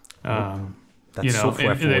 Nope. Um, That's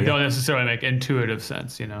software and they for you. don't necessarily make intuitive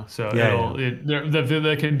sense, So Yeah, yeah.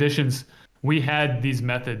 the conditions we had these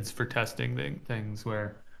methods for testing things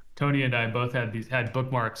where Tony and I both had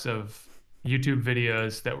bookmarks of YouTube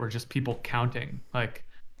videos that were just people counting, like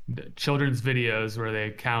children's videos where they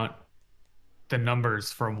count the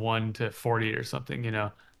numbers from 1 to 40 or something,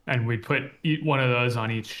 and we'd put one of those on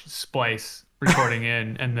each splice recording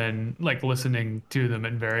in and then like listening to them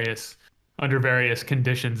under various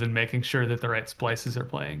conditions and making sure that the right splices are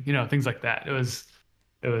playing, things like that. It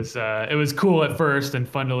was cool at first and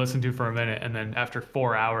fun to listen to for a minute, and then after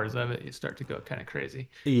 4 hours of it you start to go kind of crazy.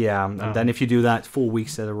 Yeah, and then if you do that 4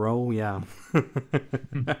 weeks in a row, yeah.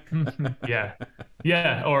 Yeah,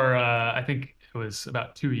 yeah, or I think it was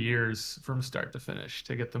about 2 years from start to finish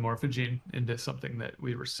to get the Morphogene into something that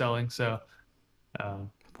we were selling. So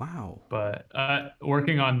Wow. But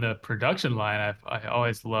working on the production line, I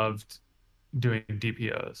always loved doing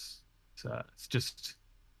DPOs. So it's just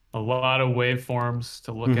a lot of waveforms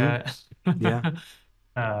to look Mm-hmm. at.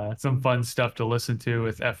 Yeah. Some fun stuff to listen to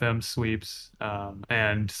with FM sweeps,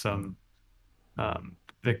 and some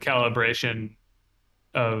the calibration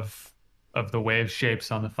of the wave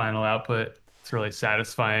shapes on the final output. It's really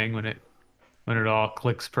satisfying when it all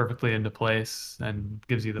clicks perfectly into place and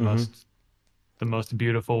gives you Mm-hmm. the most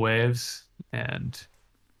beautiful waves. And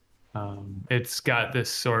it's got this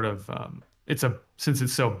sort of it's a since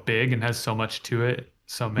it's so big and has so much to it,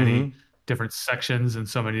 so many Mm-hmm. different sections and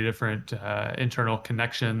so many different internal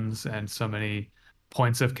connections and so many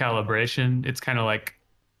points of calibration. It's kind of like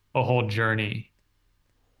a whole journey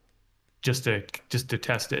just to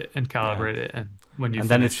test it and Yeah. calibrate it. And when you And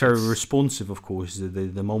then it's finish, very it's responsive, of course.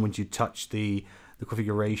 The moment you touch the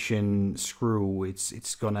configuration screw,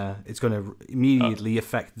 it's gonna immediately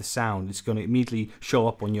affect the sound. It's gonna immediately show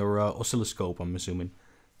up on your oscilloscope, I'm assuming.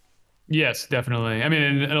 yes, definitely. I mean,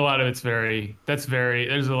 and a lot of it's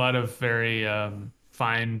there's a lot of very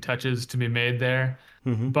fine touches to be made there.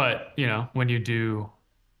 Mm-hmm. But, when you do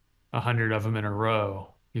 100 of them in a row,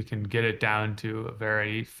 you can get it down to a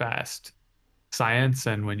very fast science.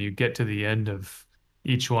 And when you get to the end of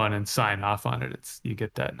each one and sign off on it, you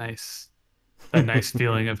get that nice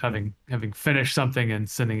feeling of having finished something and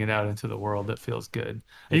sending it out into the world that feels good.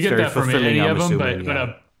 You It's get very that from fulfilling, any I'm of them, assuming.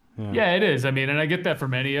 Yeah. Yeah. yeah, it is. I mean, and I get that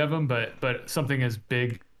from any of them, but something as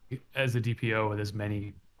big as a DPO with as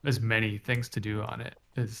many things to do on it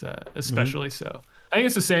is Mm-hmm. especially so. I think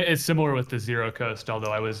it's the same. It's similar with the Zero Coast,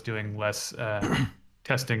 although I was doing less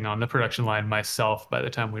testing on the production line myself by the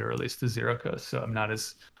time we released the Zero Coast, so I'm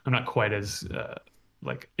not quite as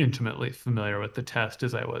like intimately familiar with the test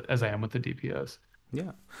as I am with the DPOs.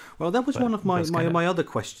 Yeah. Well, that was one But of it my, does my, kind of my other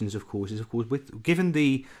questions, of course, is of course with given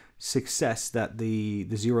the success that the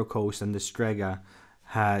Zero Coast and the Strega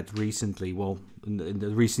had recently, well, in the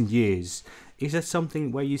recent years, is that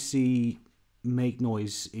something where you see Make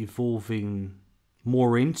Noise evolving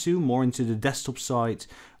more into the desktop side,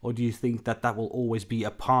 or do you think that that will always be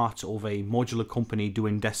a part of a modular company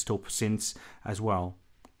doing desktop synths as well?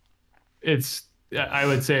 it's I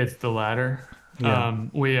would say it's the latter. Yeah.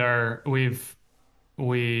 We are we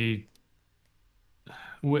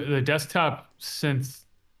the desktop synth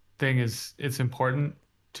thing is it's important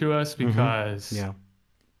to us Mm-hmm. because Yeah.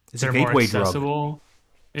 It's a they're more gateway drug. accessible.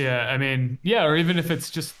 Yeah, I mean, yeah, or even if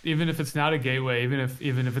it's not a gateway, even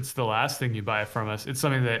if it's the last thing you buy from us, it's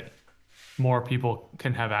something that more people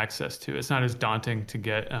can have access to. It's not as daunting to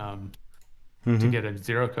Mm-hmm. get a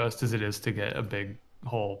zero coast as it is to get a big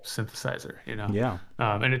whole synthesizer, Yeah.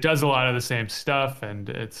 and it does a lot of the same stuff. And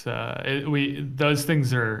we those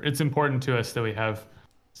things it's important to us that we have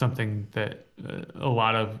something that a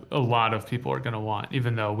lot of people are going to want,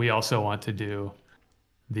 even though we also want to do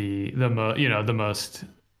the most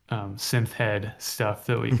synth head stuff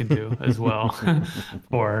that we can do as well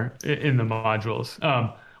in the modules.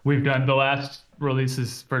 We've done the last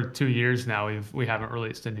releases for 2 years now. We haven't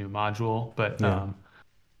released a new module, but Yeah.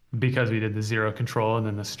 because we did the zero control and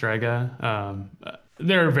then the Strega,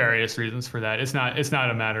 there are various reasons for that. It's not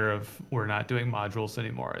a matter of we're not doing modules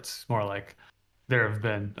anymore. It's more like there have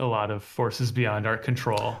been a lot of forces beyond our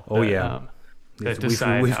control Oh yeah. that Yes,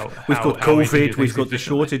 decide we've got how we can do COVID, we've things got the efficiently.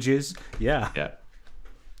 shortages. Yeah. Yeah.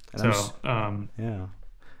 And So, yeah.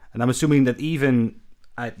 And I'm assuming that even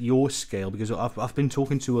at your scale, because I've been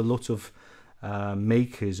talking to a lot of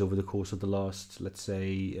makers over the course of the last, let's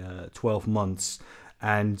say, 12 months,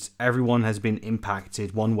 and everyone has been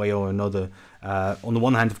impacted one way or another. On the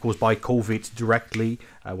one hand, of course, by COVID directly,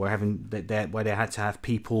 where they had to have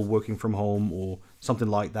people working from home or something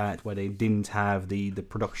like that, where they didn't have the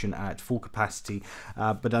production at full capacity.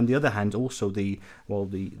 But on the other hand, also the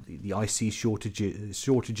IC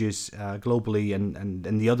shortages globally,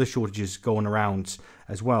 and the other shortages going around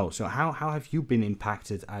as well. So how have you been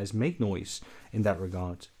impacted as Make Noise in that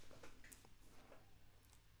regard?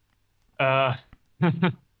 uh,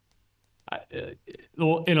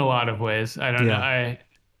 well, in a lot of ways, I don't know. Yeah.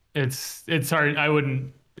 It's hard.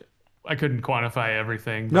 I couldn't quantify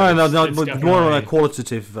everything, but No, no, no, it's but more on a definitely.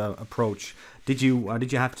 qualitative approach. Did you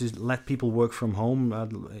have to let people work from home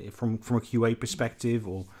from a QA perspective,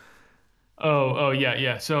 or? Oh, yeah,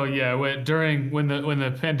 yeah. So yeah, when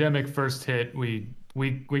the pandemic first hit, we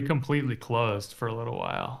completely closed for a little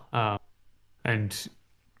while, and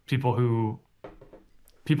people who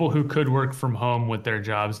people who could work from home with their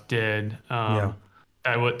jobs did. Yeah.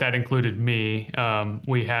 That included me.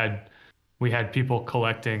 We had people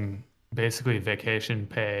collecting basically vacation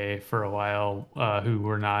pay for a while who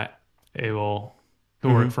were not able to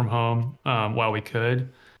work from home while we could.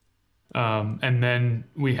 And then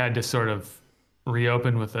we had to sort of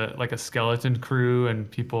reopen with a skeleton crew and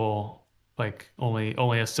people like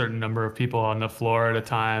only a certain number of people on the floor at a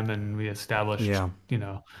time, and we established Yeah.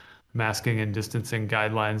 masking and distancing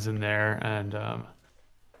guidelines in there,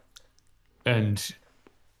 and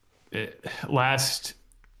last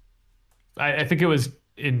I think it was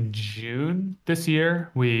in June this year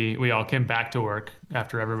we all came back to work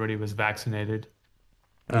after everybody was vaccinated.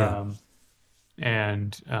 Yeah.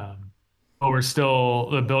 And but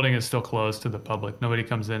the building is still closed to the public. Nobody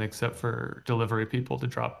comes in except for delivery people to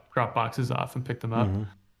drop boxes off and pick them up.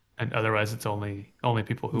 And otherwise it's only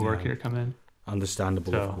people who work here come in.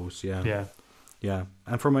 Understandable, of So, course. Yeah. yeah. Yeah,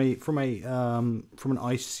 and from an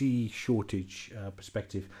IC shortage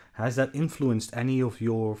perspective, has that influenced any of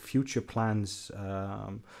your future plans,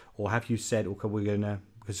 or have you said, okay, we're gonna,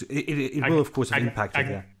 because it will of course have impacted.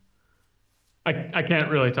 Yeah. I can't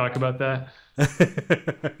really talk about that.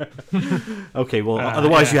 Okay, well,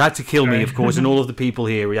 otherwise yeah, you had to kill me, sorry. of course, and all of the people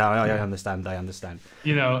here. Yeah, I understand. I understand.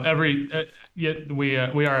 We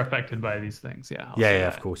are affected by these things. Yeah. I'll say Yeah,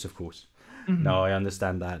 that. of course. No, I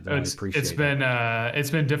understand that. I appreciate it. It's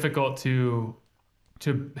been difficult to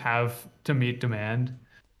meet demand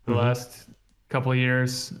the last couple of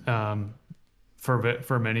years,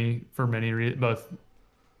 for many reasons, both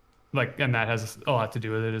like, and that has a lot to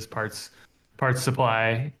do with it, is parts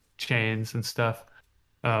supply chains and stuff.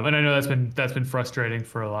 And I know that's been frustrating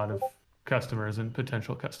for a lot of customers and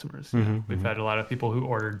potential customers. We've had a lot of people who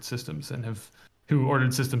ordered systems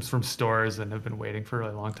from stores and have been waiting for a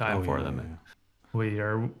really long time for them. And we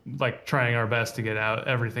are like trying our best to get out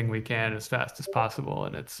everything we can as fast as possible,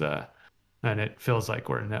 and it feels like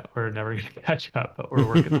we're never going to catch up, but we're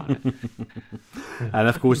working on it. And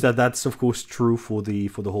of course that's of course true for the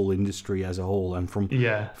whole industry as a whole. And from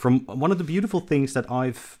one of the beautiful things that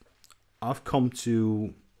I've come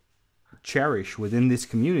to cherish within this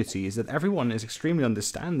community is that everyone is extremely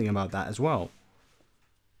understanding about that as well.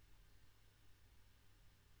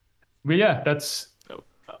 But yeah,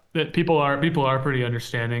 that people are pretty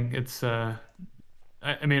understanding. It's I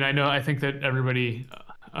think that everybody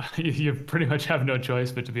you pretty much have no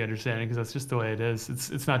choice but to be understanding, because that's just the way it is.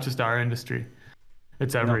 It's not just our industry.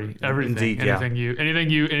 It's everything. Indeed,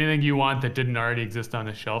 Anything you want that didn't already exist on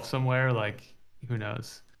a shelf somewhere, like, who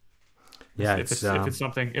knows? Yeah, if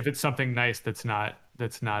it's something nice that's not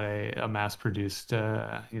a mass produced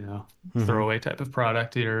throwaway type of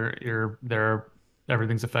product,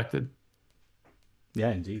 everything's affected.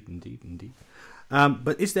 Yeah, indeed.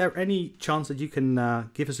 But is there any chance that you can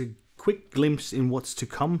give us a quick glimpse in what's to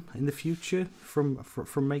come in the future from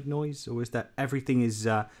Make Noise, or is that everything is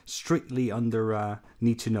strictly under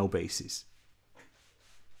need to know basis?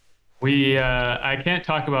 I can't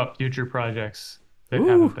talk about future projects that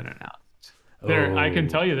haven't been announced. I can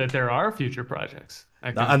tell you that there are future projects.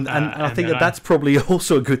 I think that's probably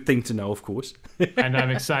also a good thing to know, of course. And I'm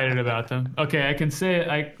excited about them. Okay, I can say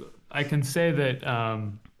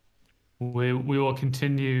that we will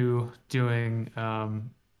continue doing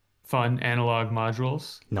fun analog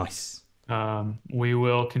modules. Nice. We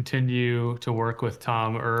will continue to work with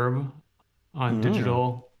Tom Erb on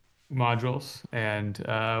digital modules, and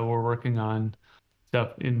we're working on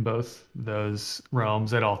stuff in both those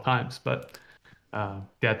realms at all times. But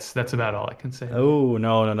that's about all I can say. Oh,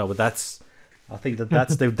 no, but I think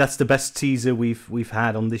that's the best teaser we've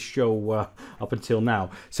had on this show up until now.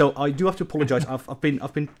 So I do have to apologize. I've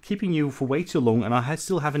been keeping you for way too long, and I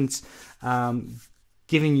still haven't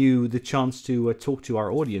given you the chance to talk to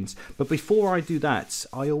our audience. But before I do that,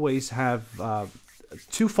 I always have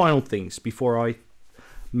two final things before I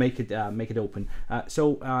make it open.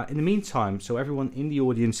 So in the meantime, so everyone in the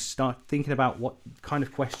audience, start thinking about what kind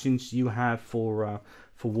of questions you have for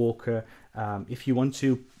Walker. If you want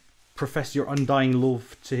to profess your undying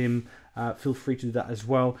love to him, feel free to do that as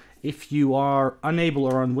well. If you are unable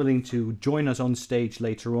or unwilling to join us on stage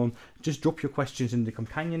later on, just drop your questions in the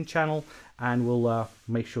companion channel, and we'll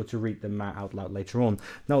make sure to read them out loud later on.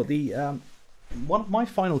 Now, one of my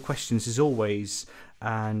final questions is always,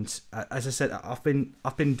 and as I said, I've been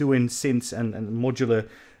doing synths and modular,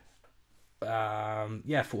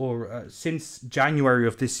 since January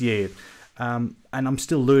of this year. And I'm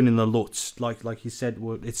still learning a lot. Like you said,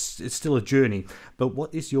 it's still a journey. But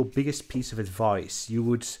what is your biggest piece of advice you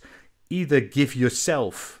would either give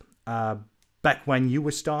yourself back when you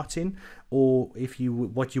were starting, or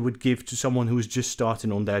what you would give to someone who is just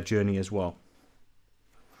starting on their journey as well?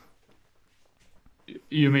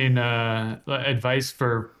 You mean advice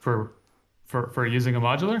for using a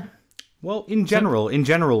modular? Well, in general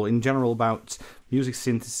about music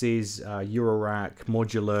synthesis, Eurorack,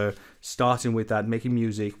 modular, starting with that, making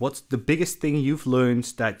music. What's the biggest thing you've learned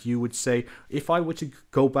that you would say, if I were to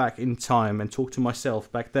go back in time and talk to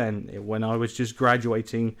myself back then, when I was just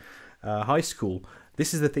graduating high school,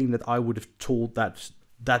 this is the thing that I would have told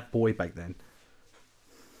that boy back then?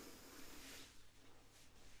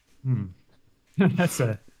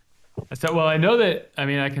 Well, I know that, I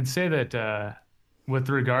mean, I can say that with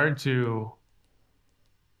regard to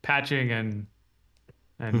patching and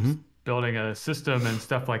building a system and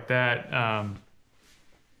stuff like that,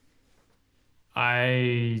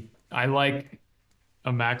 I like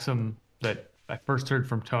a maxim that I first heard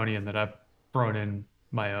from Tony and that I've thrown in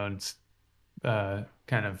my own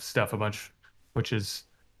kind of stuff a bunch, which is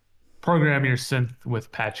program your synth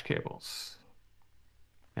with patch cables.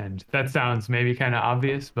 And that sounds maybe kind of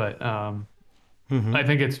obvious, but I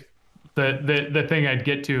think it's the thing I'd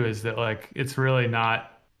get to is that, like, it's really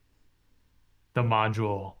not the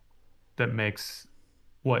module that makes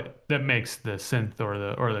the synth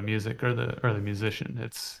or the music or the musician.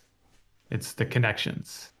 It's the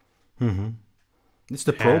connections. It's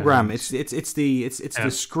the program. And, It's the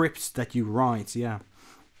scripts that you write. Yeah,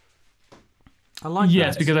 I like that.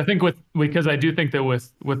 Yes, because I do think that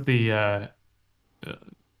with the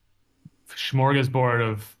smorgasbord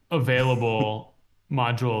of available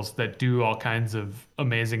modules that do all kinds of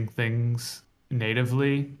amazing things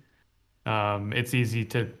natively, it's easy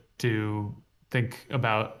to think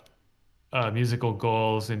about musical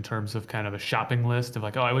goals in terms of kind of a shopping list of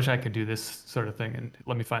like, oh, I wish I could do this sort of thing, and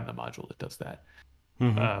let me find the module that does that.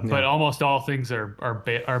 But almost all things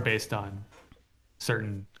are based on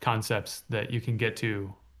certain concepts that you can get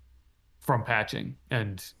to from patching,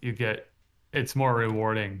 and it's more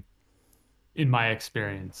rewarding, in my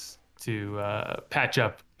experience, to patch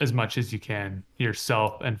up as much as you can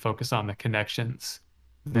yourself and focus on the connections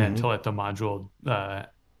than to let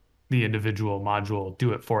the individual module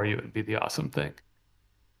do it for you and be the awesome thing.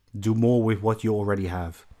 Do more with what you already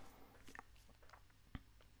have.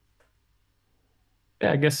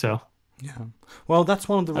 Yeah, I guess so. Yeah. Well, that's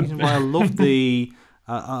one of the reasons why I love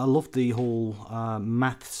the whole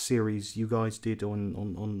math series you guys did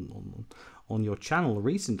on your channel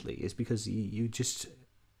recently, is because you just,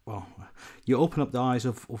 well, you open up the eyes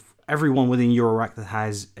of everyone within Eurorack that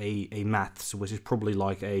has a maths, which is probably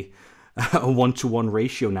like a 1-to-1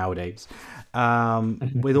 ratio nowadays,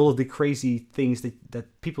 with all of the crazy things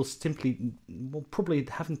that people simply probably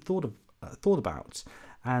haven't thought about.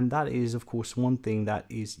 And that is, of course, one thing that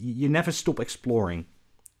is, you never stop exploring.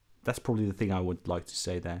 That's probably the thing I would like to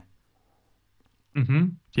say there.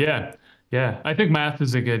 Yeah. I think math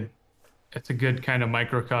is a good kind of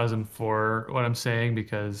microcosm for what I'm saying,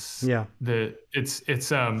 because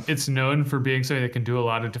it's known for being something that can do a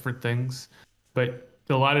lot of different things, but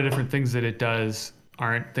a lot of different things that it does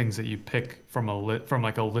aren't things that you pick from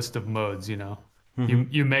like a list of modes.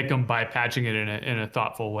 You make them by patching it in a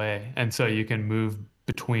thoughtful way, and so you can move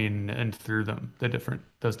between and through them,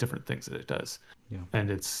 those different things that it does. Yeah. And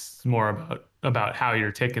it's more about how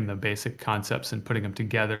you're taking the basic concepts and putting them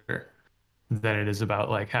together than it is about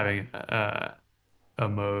like having a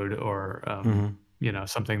mode or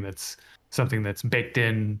something that's baked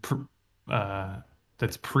in,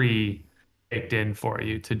 that's pre-baked in for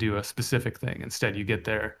you to do a specific thing. Instead, you get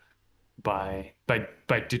there by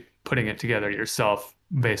putting it together yourself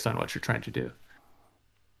based on what you're trying to do.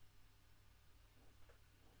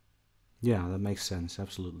 Yeah, that makes sense.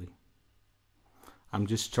 Absolutely. I'm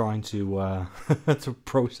just trying to to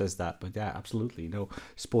process that, but yeah, absolutely, no,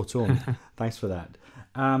 spot on. Thanks for that.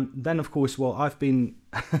 Then, of course, well, I've been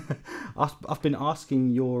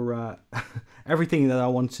asking your everything that I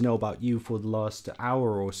want to know about you for the last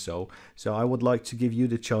hour or so. So I would like to give you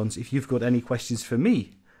the chance, if you've got any questions for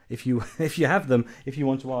me, if you have them, if you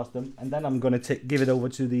want to ask them, and then I'm going to give it over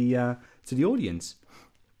to the audience.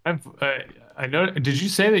 I know. Did you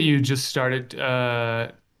say that you just started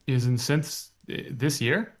using synths this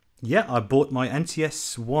year? Yeah, I bought my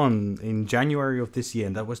NTS-1 in January of this year,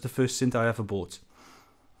 and that was the first synth I ever bought.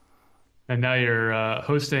 And now you're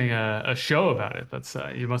hosting a show about it. That's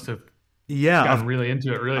you must have gotten really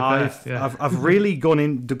into it really fast. I've really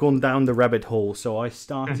gone down the rabbit hole. So I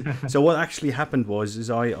started. So what actually happened was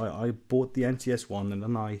I bought the NTS-1, and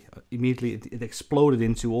then I immediately it exploded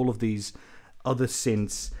into all of these other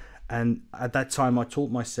synths, and at that time I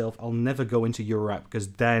told myself I'll never go into Eurorack, because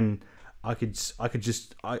then I could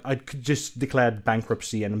just declare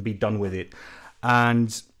bankruptcy and be done with it.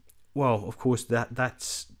 And well, of course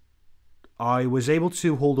that's I was able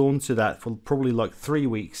to hold on to that for probably like 3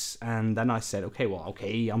 weeks, and then I said, okay,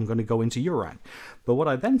 I'm going to go into Eurorack. But what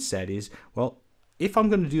I then said is, well, if I'm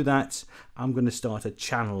going to do that, I'm going to start a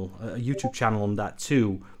channel, a YouTube channel on that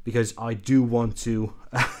too, because I do want to.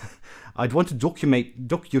 I'd want to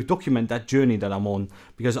document that journey that I'm on,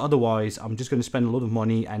 because otherwise I'm just going to spend a lot of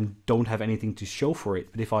money and don't have anything to show for it.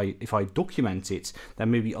 But if I document it,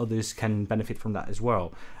 then maybe others can benefit from that as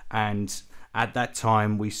well. And at that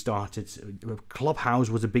time we started, Clubhouse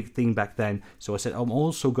was a big thing back then, so I said I'm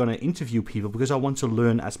also going to interview people because I want to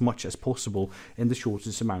learn as much as possible in the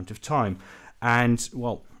shortest amount of time. And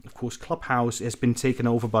well, of course, Clubhouse has been taken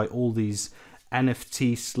over by all these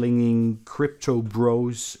NFT slinging crypto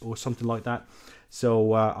bros or something like that.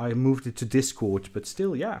 So I moved it to Discord, but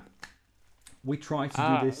still, yeah, we try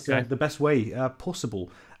to do this the best way possible.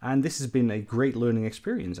 And this has been a great learning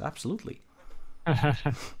experience. Absolutely.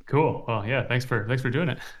 Cool. Well, yeah, thanks for doing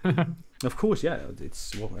it. Of course, yeah,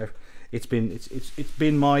 it's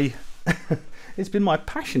been my it's been my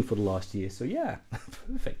passion for the last year. So yeah,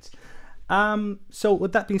 perfect. So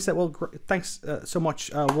with that being said, well, thanks so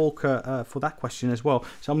much, Walker, for that question as well.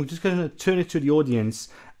 So I'm just going to turn it to the audience.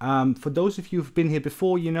 For those of you who've been here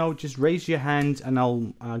before, just raise your hand, and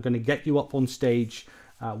I'm going to get you up on stage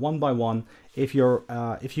one by one. If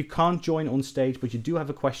you can't join on stage, but you do have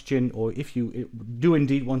a question, or if you do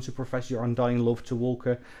indeed want to profess your undying love to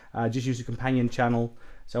Walker, just use the companion channel.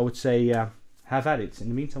 So I would say have at it. In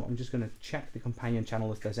the meantime, I'm just going to check the companion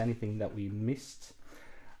channel if there's anything that we missed.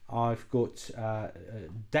 I've got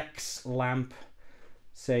Dex Lamp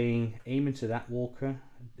saying, aim into that, Walker.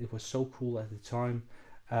 It was so cool at the time.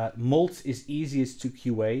 Malt is easiest to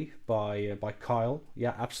QA by Kyle.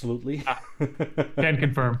 Yeah, absolutely. Can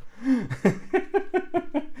confirm.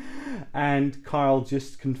 And Kyle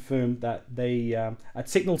just confirmed that they at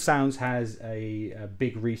Signal Sounds has a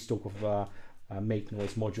big restock of Make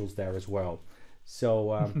Noise modules there as well.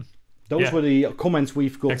 So those were the comments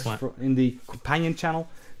we've got in the companion channel.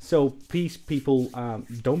 So please, people,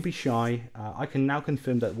 don't be shy. I can now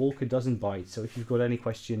confirm that Walker doesn't bite. So if you've got any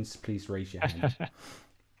questions, please raise your hand.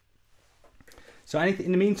 So anything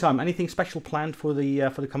in the meantime, anything special planned for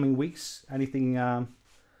the coming weeks? Anything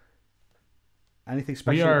special?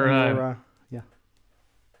 We are. Yeah.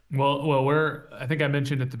 Well, I think I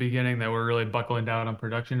mentioned at the beginning that we're really buckling down on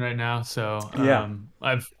production right now. So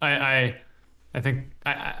I think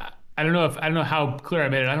I don't know how clear I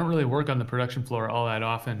made it. I don't really work on the production floor all that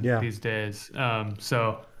often these days.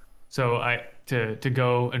 So to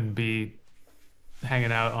go and be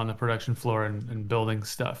hanging out on the production floor and building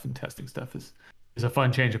stuff and testing stuff is a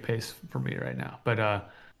fun change of pace for me right now. But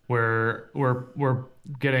we're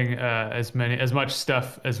getting as much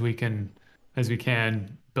stuff as we can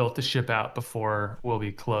built to ship out before we'll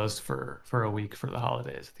be closed for a week for the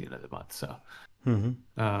holidays at the end of the month. So.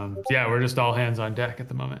 We're just all hands on deck at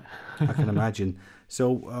the moment. I can imagine.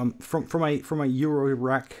 So from a Euro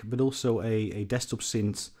rack, but also a desktop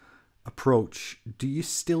synth approach, do you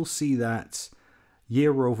still see that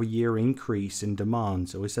year-over-year increase in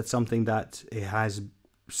demand, or is that something that it has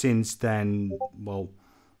since then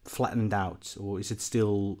flattened out, or is it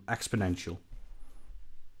still exponential?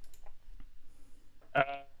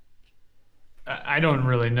 I don't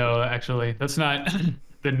really know, actually. That's not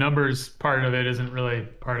the numbers part of it isn't really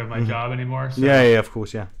part of my job anymore. So, yeah, of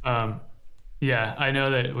course, yeah. I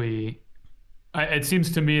know that it seems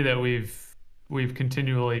to me that we've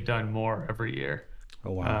continually done more every year.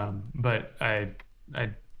 Oh wow. But I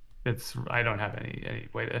don't have any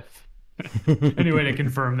way to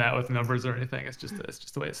confirm that with numbers or anything. It's just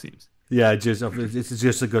the way it seems. Yeah, it's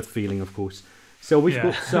just a gut feeling, of course. So we've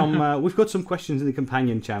got some questions in the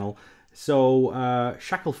companion channel. So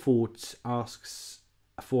Shackleford asks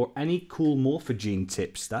for any cool morphogene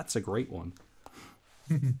tips. That's a great one.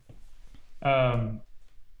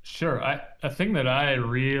 Sure. A thing that I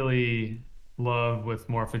really love with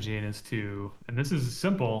morphogene is and this is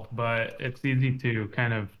simple, but it's easy to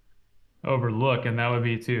kind of overlook, and that would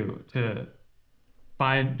be to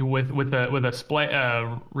find with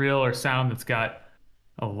a reel or sound that's got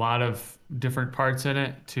a lot of different parts in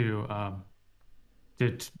it to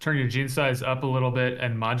turn your gene size up a little bit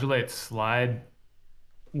and modulate slide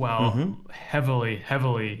while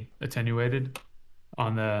heavily attenuated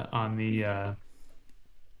on the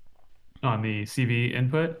CV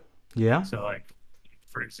input. Yeah. So like,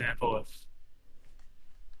 for example,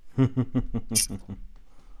 if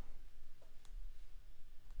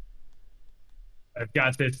I've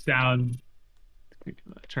got this sound,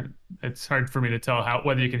 it's hard for me to tell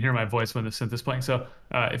whether you can hear my voice when the synth is playing. So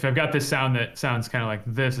if I've got this sound that sounds kind of like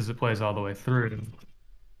this as it plays all the way through.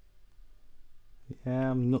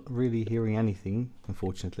 Yeah, I'm not really hearing anything,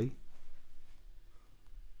 unfortunately.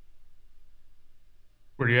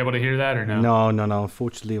 Were you able to hear that or no? No.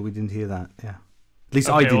 Unfortunately, we didn't hear that. Yeah. At least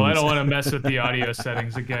I Okay, well, I didn't. don't want to mess with the audio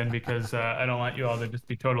settings again because I don't want you all to just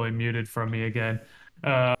be totally muted from me again.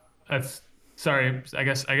 Uh, that's sorry. I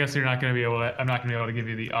guess you're not going to be able to. I'm not going to be able to give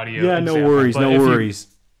you the audio Yeah, no example. worries, But no worries.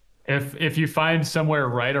 if you find somewhere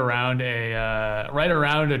right around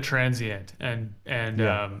a transient and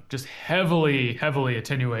Yeah. just heavily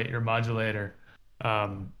attenuate your modulator,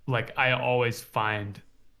 like I always find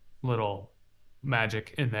little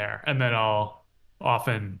magic in there, and then I'll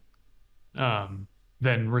often um,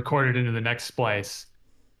 then record it into the next splice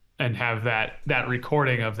and have that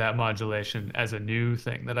recording of that modulation as a new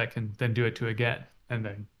thing that I can then do it to again, and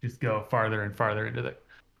then just go farther and farther into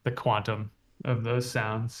the quantum of those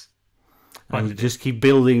sounds. And Fun you to do. just keep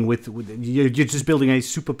building with you're just building a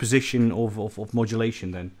superposition of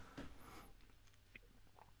modulation then.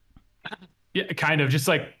 Yeah, kind of just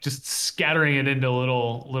scattering it into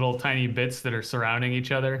little tiny bits that are surrounding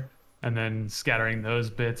each other, and then scattering those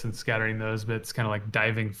bits and scattering those bits, kind of like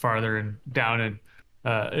diving farther and down in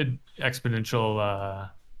exponential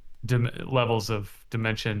levels of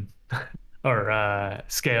dimension or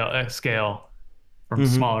scale from Hmm.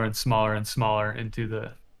 smaller and smaller and smaller into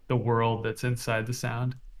the world that's inside the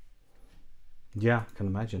sound. Yeah, I can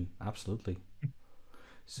imagine. Absolutely.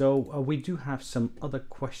 So we do have some other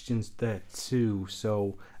questions there too.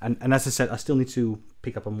 So and as I said, I still need to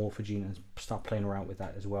pick up a morphogene and start playing around with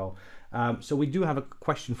that as well. So we do have a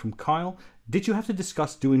question from Kyle. Did you have to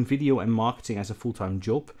discuss doing video and marketing as a full-time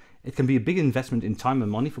job? It can be a big investment in time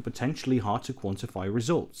and money for potentially hard to quantify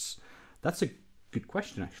results. That's a good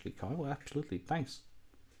question, actually, Kyle. Absolutely. Thanks.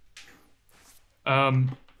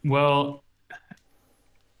 Well,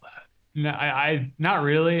 no, I not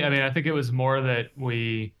really. I mean, I think it was more that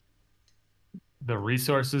the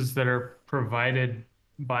resources that are provided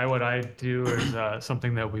by what I do is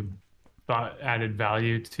something that we thought added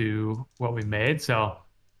value to what we made. So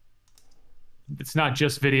it's not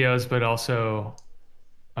just videos, but also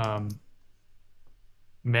um,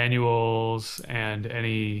 manuals and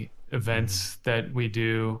any events that we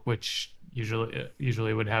do, which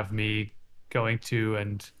usually would have me going to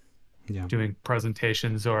and Yeah. doing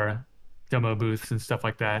presentations or demo booths and stuff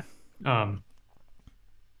like that. Um,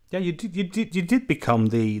 Yeah, you did become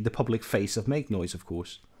the public face of Make Noise, of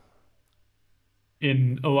course.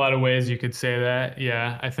 in a lot of ways, you could say that.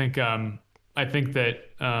 Yeah, I think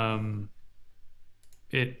that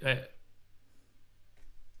it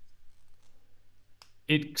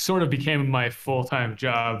it sort of became my full-time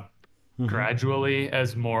job Hmm. gradually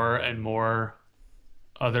as more and more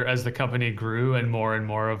other as the company grew and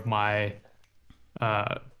more of my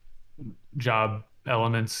uh, job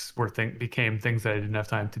elements became things that I didn't have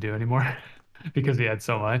time to do anymore because we had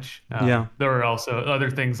so much. Yeah. There were also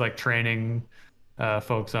other things like training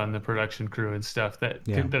folks on the production crew and stuff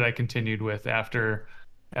Yeah. that I continued with after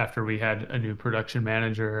we had a new production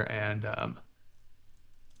manager Yeah.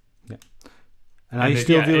 And are you and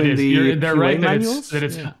still it doing is the they're QA right that manuals?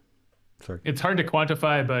 it's Yeah. Sorry. it's hard to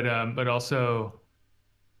quantify but also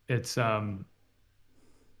it's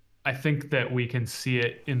I think that we can see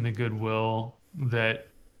it in the goodwill that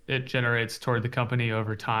it generates toward the company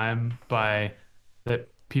over time by that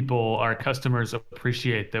people, our customers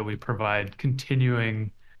appreciate that we provide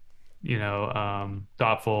continuing,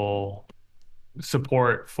 thoughtful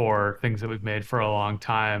support for things that we've made for a long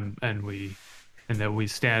time, and that we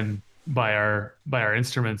stand by our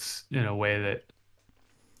instruments in a way that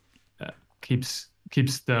keeps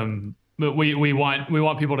them. But we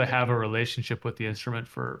want people to have a relationship with the instrument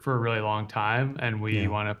for a really long time, and we Yeah.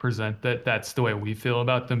 want to present that that's the way we feel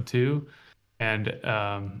about them too. And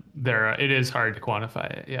there it is hard to quantify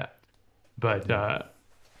it, yeah. But Yeah.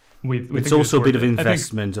 we It's think it's also a bit worth of it. I think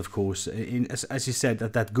investment, of course. As you said,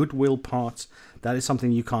 that goodwill part, that is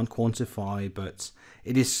something you can't quantify, but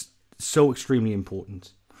it is so extremely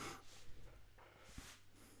important.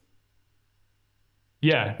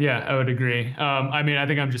 yeah, I would agree. I mean, I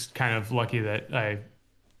think I'm just kind of lucky that I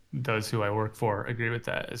those who I work for agree with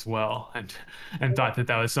that as well, and thought that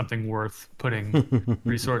that was something worth putting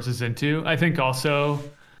resources into. I think also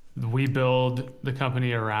we build the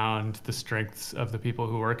company around the strengths of the people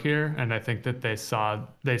who work here, and I think that they saw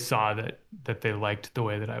that they liked the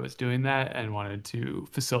way that I was doing that and wanted to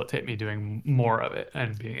facilitate me doing more of it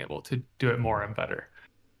and being able to do it more and better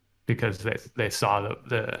because they saw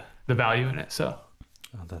the value in it. So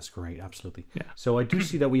Oh, that's great, absolutely. yeah. So I do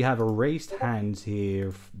see that we have a raised hand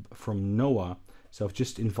here from Noah. So I've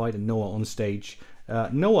just invited Noah on stage.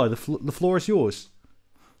 Noah, the floor is yours.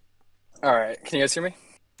 All right, can you guys hear me?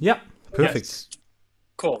 Yep, perfect. Yes.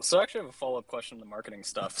 Cool. So I actually have a follow-up question on the marketing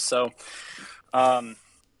stuff. So, um,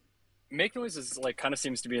 Make Noise is like kind of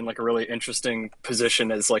seems to be in like a really interesting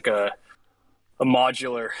position as like a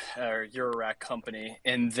modular or Eurorack company,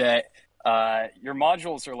 in that your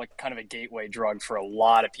modules are like kind of a gateway drug for a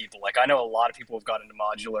lot of people. Like I know a lot of people have gotten into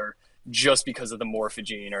modular just because of the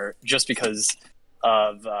morphogene, or just because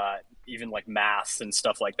of even like maths and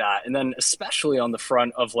stuff like that. And then especially on the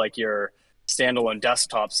front of like your standalone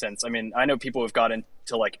desktop sense. I mean, I know people have got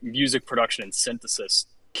into like music production and synthesis,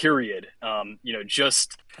 period.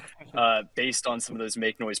 Just based on some of those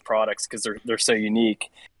Make Noise products, because they're so unique.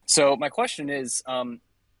 So my question is,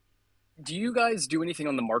 do you guys do anything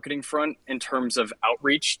on the marketing front in terms of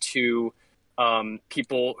outreach to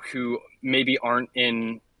people who maybe aren't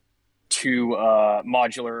in to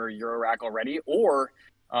modular or Eurorack already, or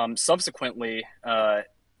subsequently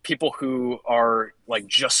people who are like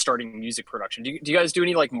just starting music production? Do you guys do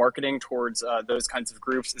any like marketing towards those kinds of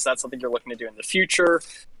groups? Is that something you're looking to do in the future?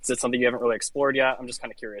 Is it something you haven't really explored yet? I'm just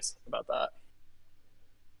kind of curious about that.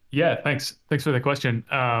 Yeah, thanks. Thanks for the question.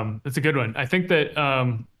 That's a good one. I think that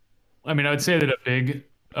I mean, I would say that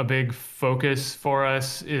a big focus for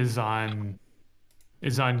us is on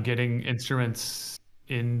getting instruments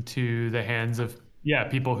into the hands of, yeah,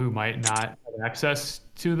 people who might not have access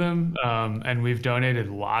to them. And we've donated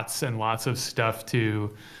lots and lots of stuff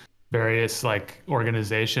to various like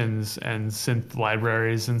organizations and synth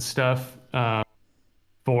libraries and stuff,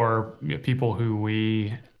 for people who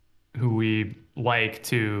we like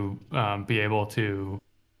to be able to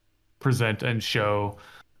present and show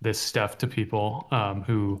this stuff to people,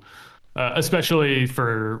 who, especially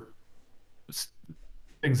for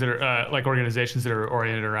things that are like organizations that are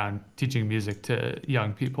oriented around teaching music to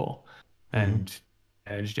young people and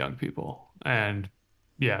managed young people, and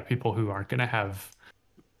yeah, people who aren't going to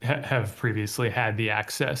have previously had the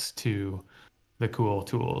access to the cool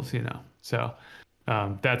tools, you know. So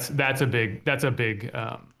that's a big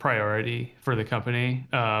priority for the company.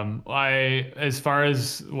 As far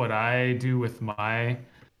as what I do with my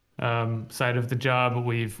side of the job,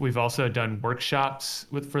 we've also done workshops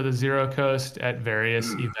for the Zero Coast at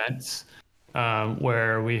various events,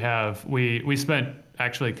 where we spent,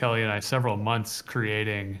 actually, Kelly and I, several months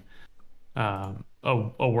creating a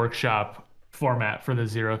workshop format for the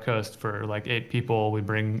Zero Coast for like 8 people. We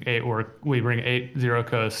bring eight Zero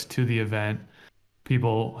Coasts to the event.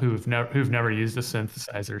 People who've never used a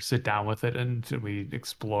synthesizer sit down with it, and we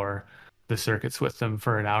explore the circuits with them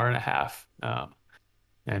for an hour and a half.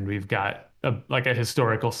 And we've got like a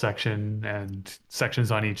historical section and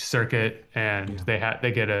sections on each circuit, and they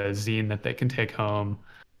get a zine that they can take home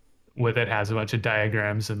with. It has a bunch of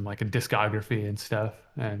diagrams and like a discography and stuff,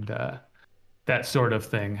 and that sort of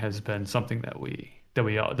thing has been something that we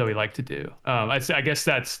like to do. I guess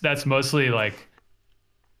that's mostly like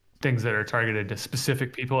things that are targeted to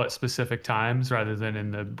specific people at specific times, rather than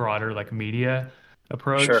in the broader like media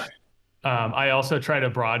approach. Sure. I also try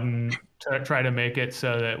to make it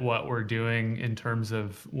so that what we're doing in terms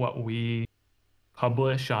of what we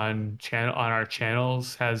publish on our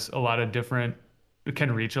channels has a lot of different,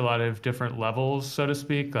 can reach a lot of different levels, so to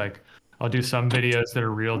speak. Like I'll do some videos that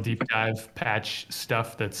are real deep dive patch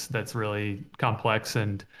stuff that's really complex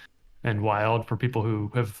and wild for people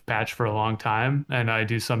who have patched for a long time. And I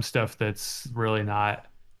do some stuff that really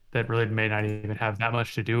may not even have that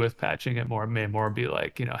much to do with patching. It may more be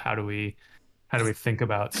like, you know, how do we think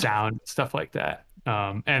about sound, stuff like that.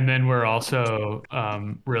 And then we're also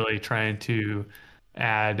really trying to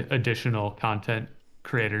add additional content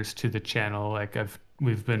creators to the channel. Like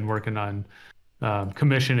we've been working on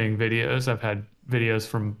commissioning videos. I've had videos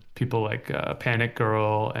from people like Panic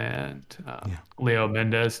Girl and Leo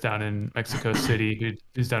Mendez down in Mexico City,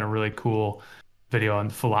 who's done a really cool video on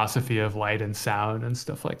the philosophy of light and sound and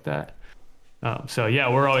stuff like that. So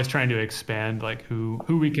yeah, we're always trying to expand like who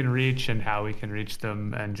we can reach and how we can reach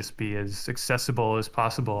them, and just be as accessible as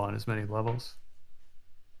possible on as many levels.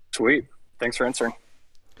 Sweet. Thanks for answering.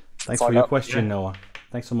 Thanks for your question, Noah.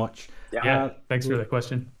 Thanks so much. Yeah, thanks for the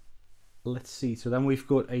question. Let's see. So then we've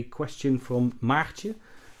got a question from Maartje.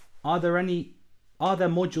 Are there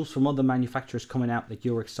modules from other manufacturers coming out that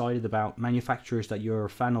you're excited about? Manufacturers that you're a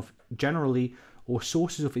fan of generally, or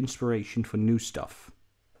sources of inspiration for new stuff?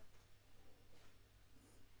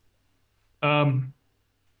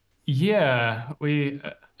 Yeah,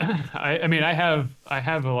 I mean, I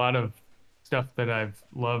have a lot of stuff that I've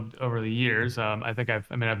loved over the years. I've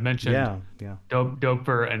mentioned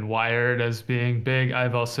Doper and Wired as being big.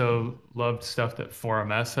 I've also loved stuff that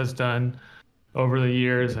 4MS has done over the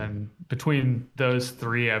years, and between those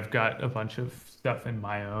three, I've got a bunch of stuff in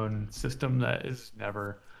my own system that is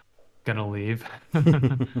never gonna leave.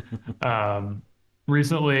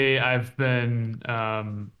 Recently, I've been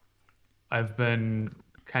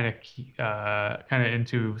kind of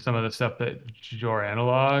into some of the stuff that Your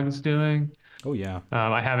Analog's doing. Oh yeah.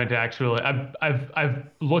 I haven't actually. I've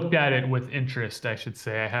looked at it with interest, I should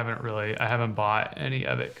say. I haven't bought any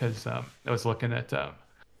of it because I was looking at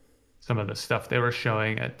some of the stuff they were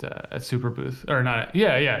showing at Super Booth, or not.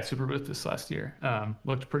 Yeah, Super Booth this last year.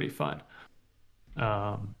 Looked pretty fun.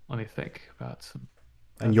 Let me think about some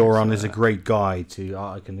And others. Yoran is a great guy too.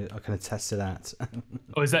 I can attest to that.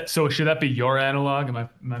 Oh, is that so? Should that be Your Analog? Am I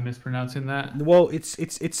mispronouncing that? Well,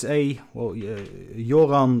 Yoran.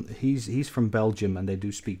 He's from Belgium, and they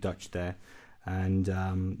do speak Dutch there,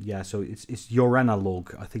 and yeah, so it's Your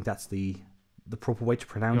Analog. I think that's the proper way to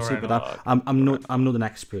pronounce Your it. But Analog. I'm not an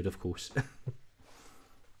expert, of course.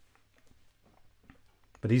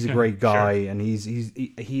 But he's a great guy, Sure. and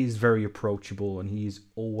he is very approachable, and he's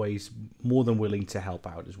always more than willing to help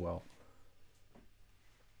out as well.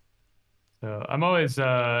 So I'm always,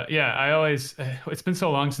 it's been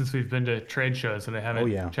so long since we've been to trade shows that I Oh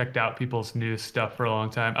haven't yeah. checked out people's new stuff for a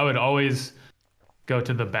long time. I would always go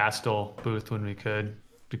to the Bastel booth when we could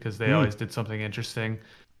because they always did something interesting,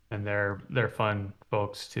 and they're fun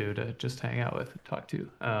folks too to just hang out with and talk to.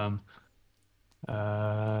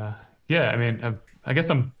 Uh, yeah, I mean, I guess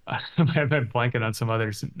I've been blanking on some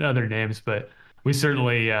other names, but we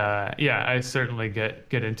certainly, I certainly get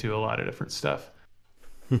into a lot of different stuff.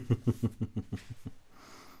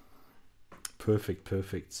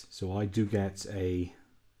 Perfect. So I do get a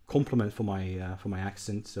compliment for my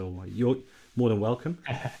accent. So you're more than welcome.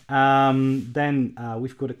 Then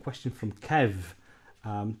we've got a question from Kev,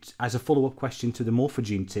 as a follow-up question to the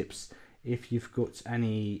Morphogene tips. If you've got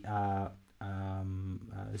any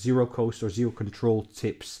zero coast or zero control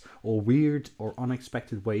tips, or weird or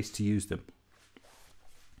unexpected ways to use them.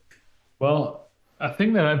 Well, a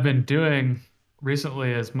thing that I've been doing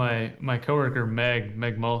recently is my coworker Meg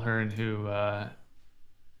Mulhern, who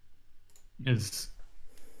is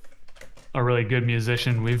a really good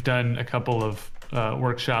musician. We've done a couple of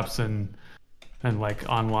workshops and like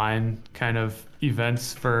online kind of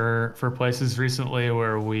events for places recently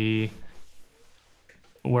where we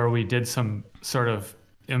did some sort of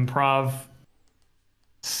improv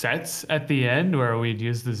sets at the end where we'd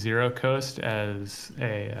use the zero coast as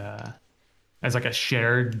like a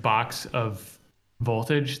shared box of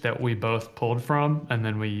voltage that we both pulled from, and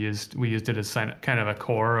then we used it as kind of a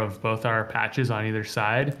core of both our patches on either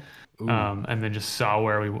side, and then just saw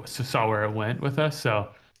where it went with us. So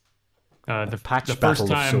the Patch first battle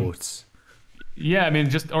of time, sorts. yeah, I mean,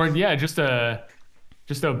 just a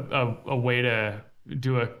way to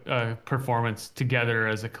do a performance together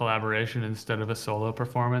as a collaboration instead of a solo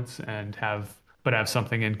performance, and have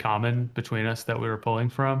something in common between us that we were pulling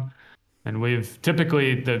from. And we've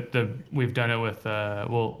typically we've done it with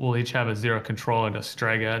we'll each have a zero control and a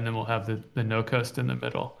strega, and then we'll have the no coast in the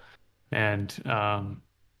middle, and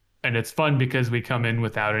it's fun because we come in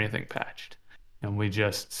without anything patched, and we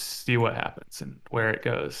just see what happens and where it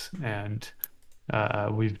goes. And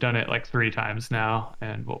we've done it like 3 times now,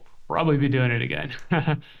 and we'll probably be doing it again.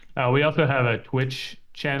 We also have a Twitch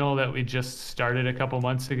channel that we just started a couple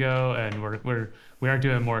months ago, and we aren't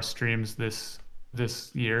doing more streams this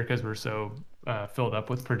year because we're so filled up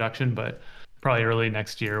with production, but probably early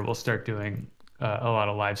next year we'll start doing a lot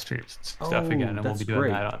of live streams and stuff again, and we'll be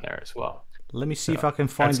doing that on there as well. Let me see if I can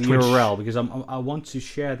find the URL, because I want to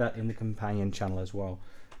share that in the companion channel as well.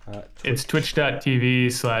 It's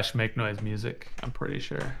twitch.tv/make noise music, I'm pretty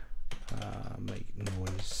sure. Make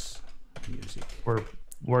noise music.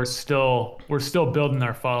 We're still building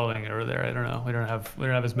our following over there. I don't know. We don't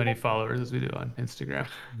have as many followers as we do on Instagram.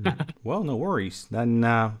 Well, no worries. Then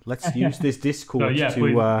let's use this Discord So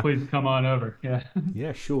yeah, please come on over. Yeah.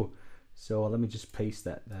 Yeah, sure. So let me just paste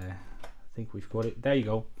that there. I think we've got it. There you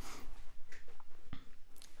go.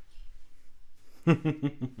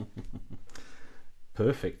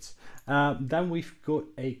 Perfect. Then we've got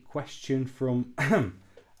a question from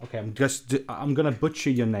okay, I'm gonna butcher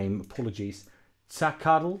your name, apologies.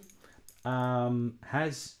 Tsakadl.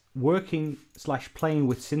 Has working/playing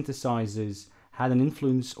with synthesizers had an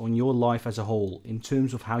influence on your life as a whole in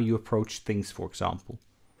terms of how you approach things, for example?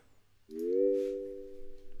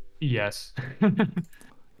 Yes.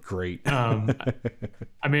 Great.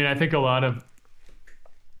 I mean, I think a lot of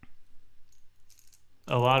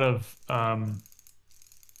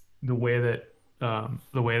the way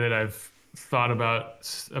that I've thought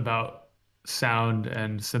about sound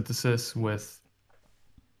and synthesis with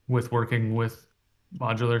working with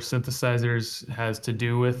modular synthesizers has to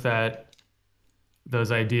do with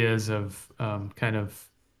those ideas of kind of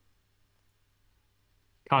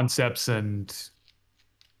concepts and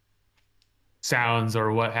sounds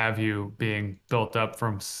or what have you being built up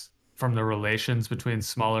from the relations between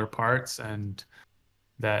smaller parts, and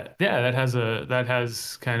that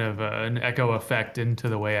has kind of an echo effect into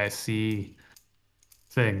the way I see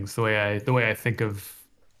things, the way I think of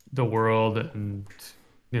the world, and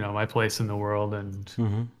my place in the world. And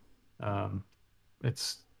Mm-hmm. um,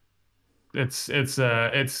 it's it's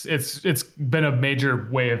been a major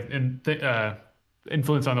way of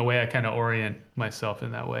influence on the way I kind of orient myself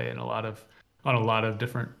in that way, in on a lot of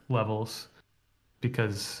different levels,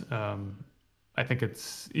 because I think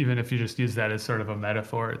it's, even if you just use that as sort of a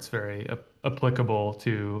metaphor, it's very applicable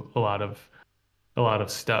to a lot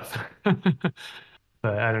of stuff.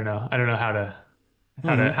 But I don't know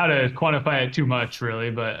Mm-hmm. how to quantify it too much, really.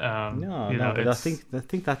 But No, no, but it's I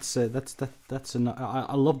think that's an.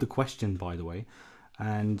 I love the question, by the way,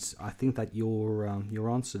 and I think that your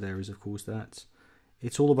answer there is, of course, that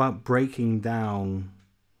it's all about breaking down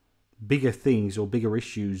bigger things or bigger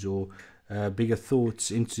issues or bigger thoughts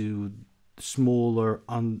into smaller,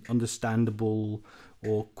 understandable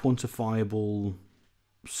or quantifiable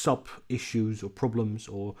sub issues or problems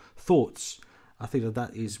or thoughts. I think that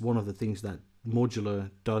that is one of the things that modular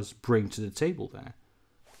does bring to the table there.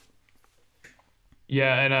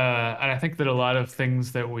 yeah, and I think that a lot of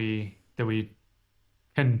things that we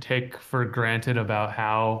can take for granted about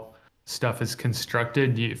how stuff is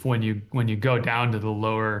constructed, when you go down to the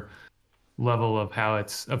lower level of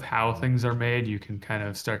how things are made, you can kind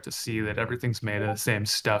of start to see that everything's made of the same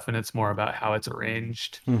stuff, and it's more about how it's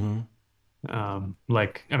arranged. Mm-hmm.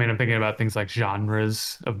 Like, I mean, I'm thinking about things like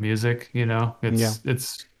genres of music, Yeah.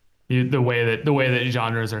 the way that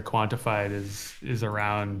genres are quantified is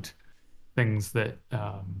around things that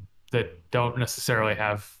don't necessarily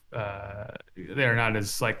have they're not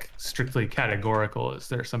as like strictly categorical as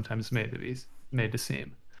they're sometimes made to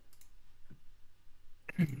seem.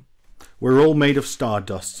 We're all made of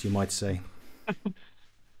stardust, you might say.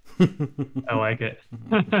 I like it.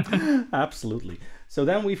 Absolutely. So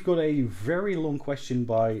then we've got a very long question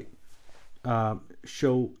by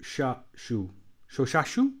Shoshashu.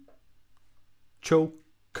 Shoshashu?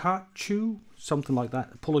 Chokachu? Something like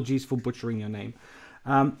that. Apologies for butchering your name.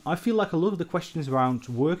 I feel like a lot of the questions around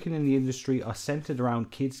working in the industry are centered around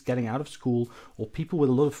kids getting out of school or people with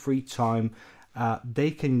a lot of free time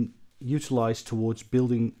they can utilize towards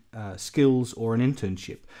building skills or an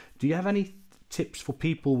internship. Do you have any tips for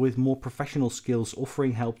people with more professional skills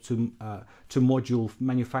offering help to module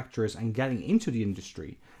manufacturers and getting into the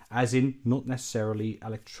industry, as in not necessarily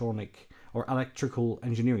electronic or electrical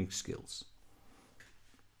engineering skills?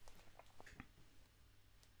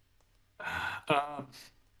 Um,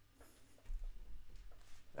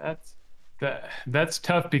 that's that's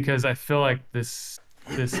tough, because I feel like this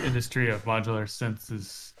industry of modular synths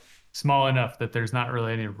is small enough that there's not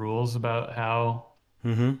really any rules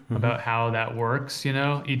Mm-hmm, mm-hmm. about how that works.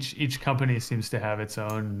 Each company seems to have its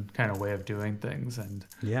own kind of way of doing things,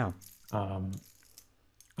 Yeah. um,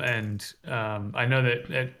 I know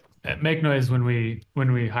that at Make Noise, when we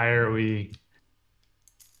hire,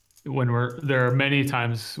 there are many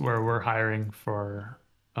times where we're hiring for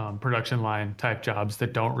production line type jobs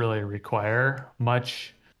that don't really require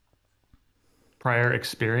much prior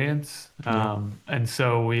experience, Yeah. and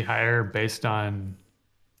so we hire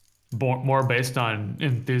more based on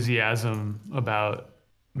enthusiasm about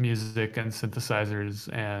music and synthesizers,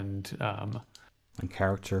 And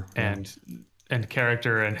character. Yeah. and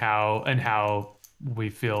character, and how we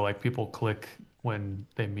feel like people click when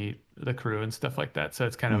they meet the crew and stuff like that. So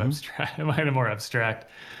it's kind of Mm-hmm. abstract, kind of more abstract.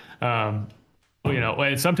 Um,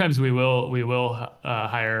 and sometimes we will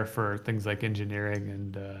hire for things like engineering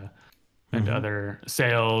and Mm-hmm. other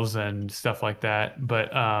sales and stuff like that.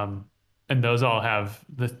 But and those all have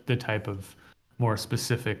the type of more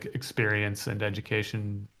specific experience and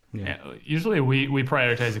education. Yeah. Usually we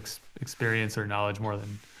prioritize experience or knowledge more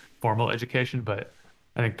than formal education, but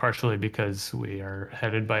I think partially because we are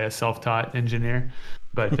headed by a self-taught engineer.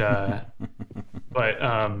 But but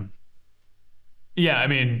yeah, I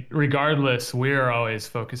mean, regardless, we're always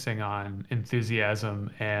focusing on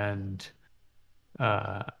enthusiasm and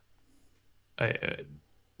uh, uh,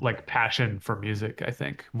 like passion for music, I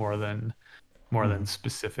think, more than Mm-hmm.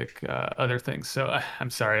 specific other things. So I'm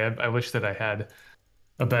sorry. I wish that I had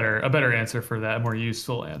a better answer for that, a more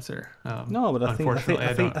useful answer. No, but Unfortunately,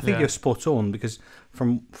 I don't. I think Yeah. you're spot on, because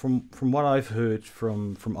from what I've heard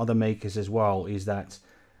from other makers as well is that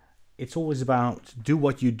it's always about do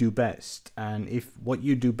what you do best, and if what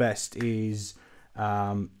you do best is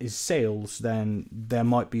sales, then there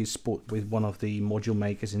might be a spot with one of the module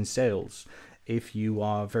makers in sales. if you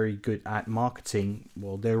are very good at marketing,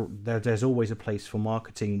 well, there's always a place for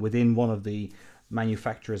marketing within one of the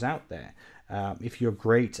manufacturers out there. If you're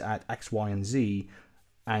great at X, Y, and Z,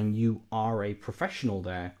 and you are a professional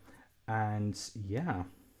there, and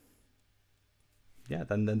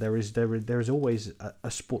then there is always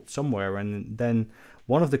a spot somewhere. And then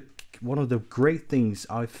one of the great things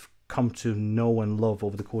I've come to know and love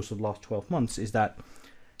over the course of the last 12 months is that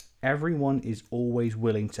everyone is always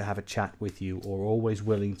willing to have a chat with you, or always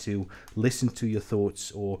willing to listen to your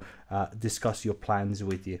thoughts, or discuss your plans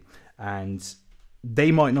with you. And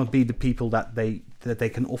they might not be the people that they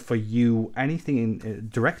can offer you anything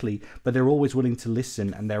directly, but they're always willing to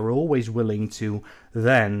listen, and they're always willing to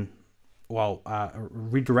then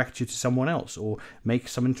redirect you to someone else or make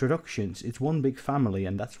some introductions. It's one big family,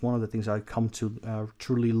 and that's one of the things I come to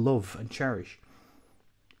truly love and cherish.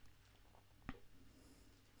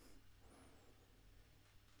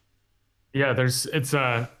 Yeah,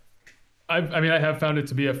 I have found it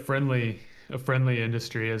to be a friendly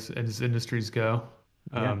industry as industries go.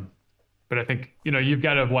 But I think, you've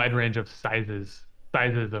got a wide range of sizes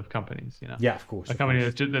of companies, Yeah, of course. A company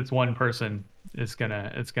that's one person it's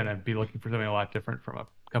gonna be looking for something a lot different from a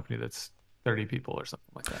company that's 30 people or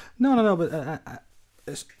something like that. No, but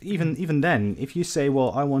even then, if you say,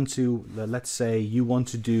 well, I want to, let's say you want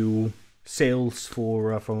to do sales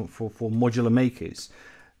for modular makers,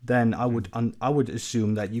 then I would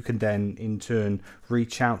assume that you can then in turn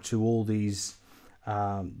reach out to all these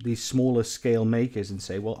smaller scale makers and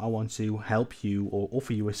say, well, I want to help you or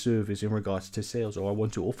offer you a service in regards to sales, or I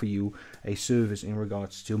want to offer you a service in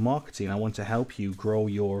regards to marketing. I want to help you grow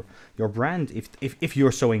your brand if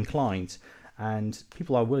you're so inclined. And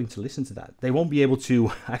people are willing to listen to that. They won't be able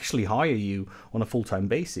to actually hire you on a full-time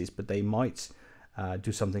basis, but they might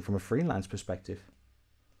do something from a freelance perspective.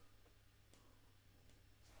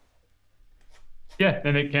 Yeah,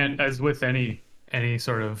 and it can, as with any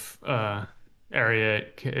sort of area,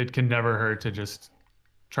 it can never hurt to just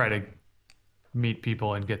try to meet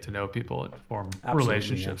people and get to know people and form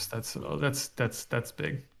relationships. Yeah. That's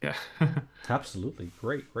big. Yeah. Absolutely.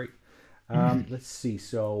 Great. Let's see.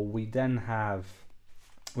 So we're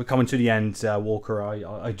coming to the end, Walker.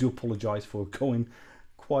 I do apologize for going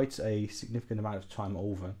quite a significant amount of time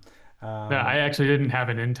over. No, I actually didn't have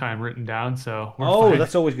an end time written down, so we're fine.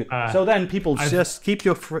 That's always good. So then, people, just keep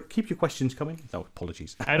your questions coming. No,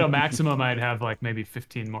 apologies. At a maximum, I'd have like maybe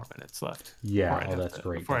 15 more minutes left. Yeah, that's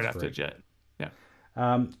great. Before I'd have to jet. Yeah.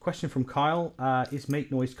 Question from Kyle: is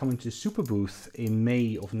Make Noise coming to Super Booth in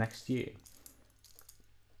May of next year?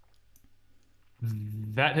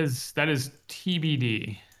 That is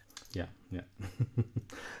TBD. Yeah.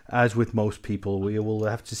 As with most people, we will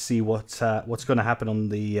have to see what's going to happen on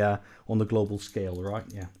the global scale, right?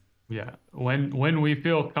 Yeah. When we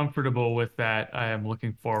feel comfortable with that, I am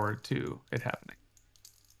looking forward to it happening.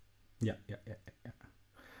 Yeah.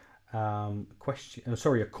 A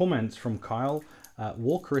comment from Kyle.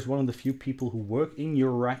 Walker is one of the few people who work in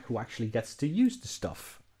your rack who actually gets to use the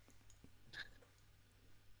stuff.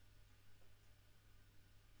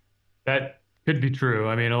 That could be true.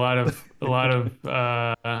 I mean, a lot of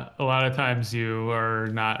times you are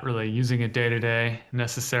not really using it day to day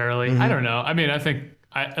necessarily. Mm-hmm. I don't know. I mean, I think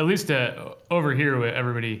at least over here,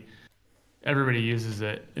 everybody uses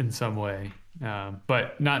it in some way,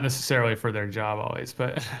 but not necessarily for their job always.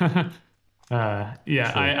 But yeah,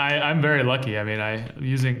 sure. I'm very lucky. I mean,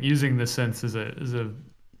 using the synths is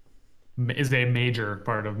a major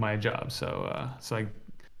part of my job. So I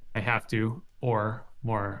have to, or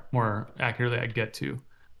more accurately, I get to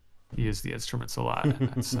use the instruments a lot. And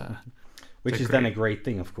that's, which is then a great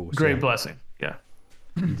thing, of course. Great blessing. Yeah.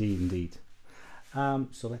 Indeed. So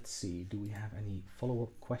let's see. Do we have any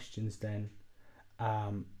follow-up questions then?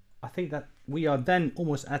 I think that we are then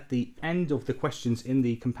almost at the end of the questions in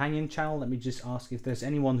the companion channel. Let me just ask if there's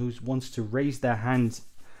anyone who wants to raise their hand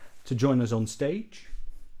to join us on stage.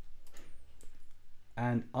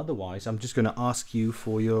 And otherwise, I'm just going to ask you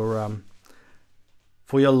for your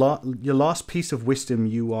last piece of wisdom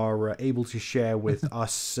you are able to share with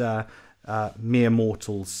us mere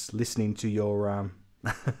mortals listening to your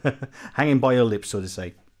hanging by your lips, so to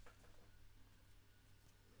say.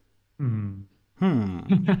 Putting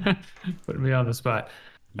me on the spot.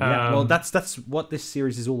 Yeah, well, that's what this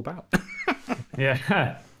series is all about.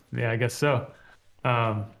 yeah, I guess so.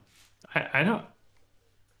 I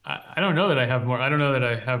don't know that I have more. I don't know that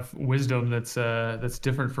I have wisdom that's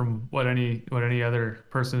different from what any other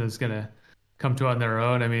person is gonna come to on their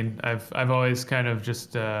own. I mean, I've always kind of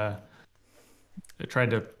just tried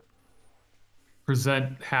to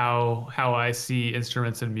present how I see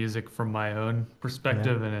instruments and music from my own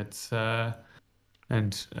perspective, and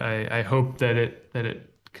and I hope that it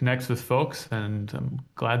connects with folks, and I'm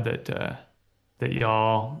glad that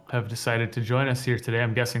y'all have decided to join us here today.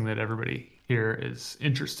 I'm guessing that everybody here is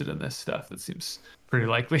interested in this stuff. That seems pretty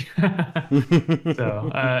likely. So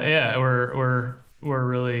yeah, we're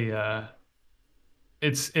really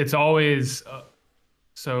it's always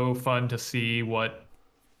so fun to see what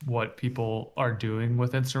people are doing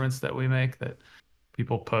with instruments that we make, that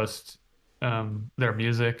people post their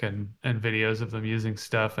music and videos of them using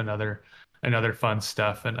stuff and other fun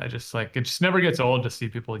stuff. And I just like, it just never gets old to see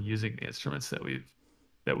people using the instruments that we've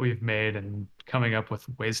made and coming up with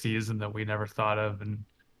ways to use them that we never thought of, and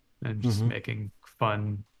just making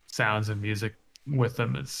fun sounds and music with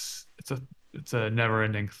them. It's a never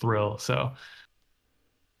ending thrill. So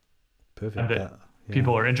Perfect. that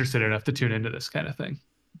people are interested enough to tune into this kind of thing.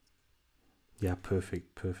 Yeah,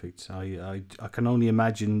 perfect. I can only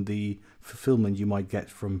imagine the fulfillment you might get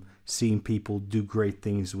from seeing people do great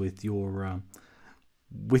things with your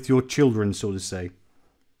children, so to say.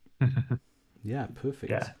 Yeah,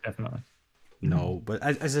 perfect. Yeah, definitely. No, but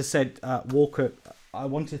as I said, Walker, I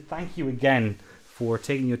want to thank you again for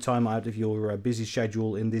taking your time out of your busy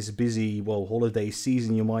schedule in this busy, holiday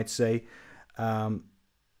season, you might say.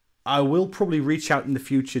 I will probably reach out in the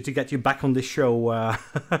future to get you back on this show at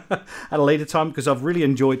a later time, because I've really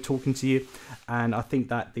enjoyed talking to you, and I think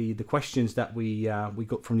that the questions that we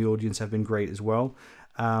got from the audience have been great as well.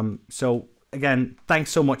 So again,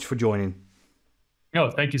 thanks so much for joining.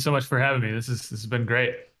 No, thank you so much for having me. This has been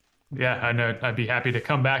great. Yeah, I know I'd be happy to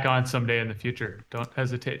come back on someday in the future. Don't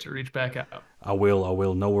hesitate to reach back out. I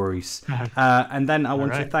will. No worries. And then I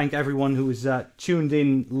want to thank everyone who is tuned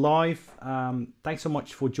in live. Thanks so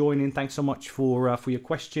much for joining. Thanks so much for your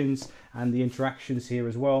questions and the interactions here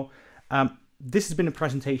as well. This has been a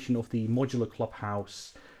presentation of the Modular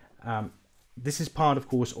Clubhouse. This is part, of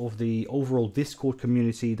course, of the overall Discord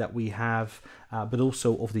community that we have, but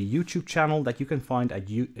also of the YouTube channel that you can find at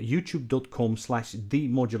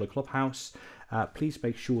youtube.com/themodularclubhouse. Please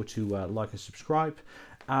make sure to like and subscribe.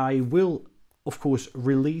 I will, of course,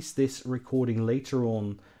 release this recording later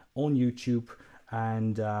on YouTube.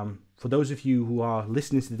 And for those of you who are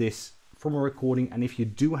listening to this from a recording, and if you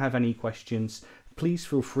do have any questions, please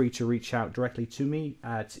feel free to reach out directly to me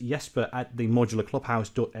at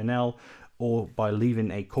jesper@themodularclubhouse.nl, or by leaving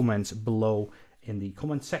a comment below in the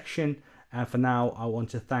comment section. And for now, I want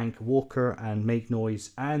to thank Walker and Make Noise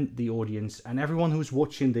and the audience and everyone who's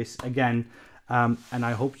watching this again. And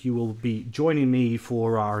I hope you will be joining me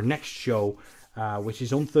for our next show, which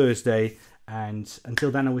is on Thursday. And until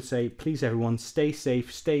then, I would say, please everyone, stay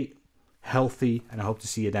safe, stay healthy, and I hope to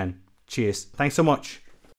see you then. Cheers. Thanks so much.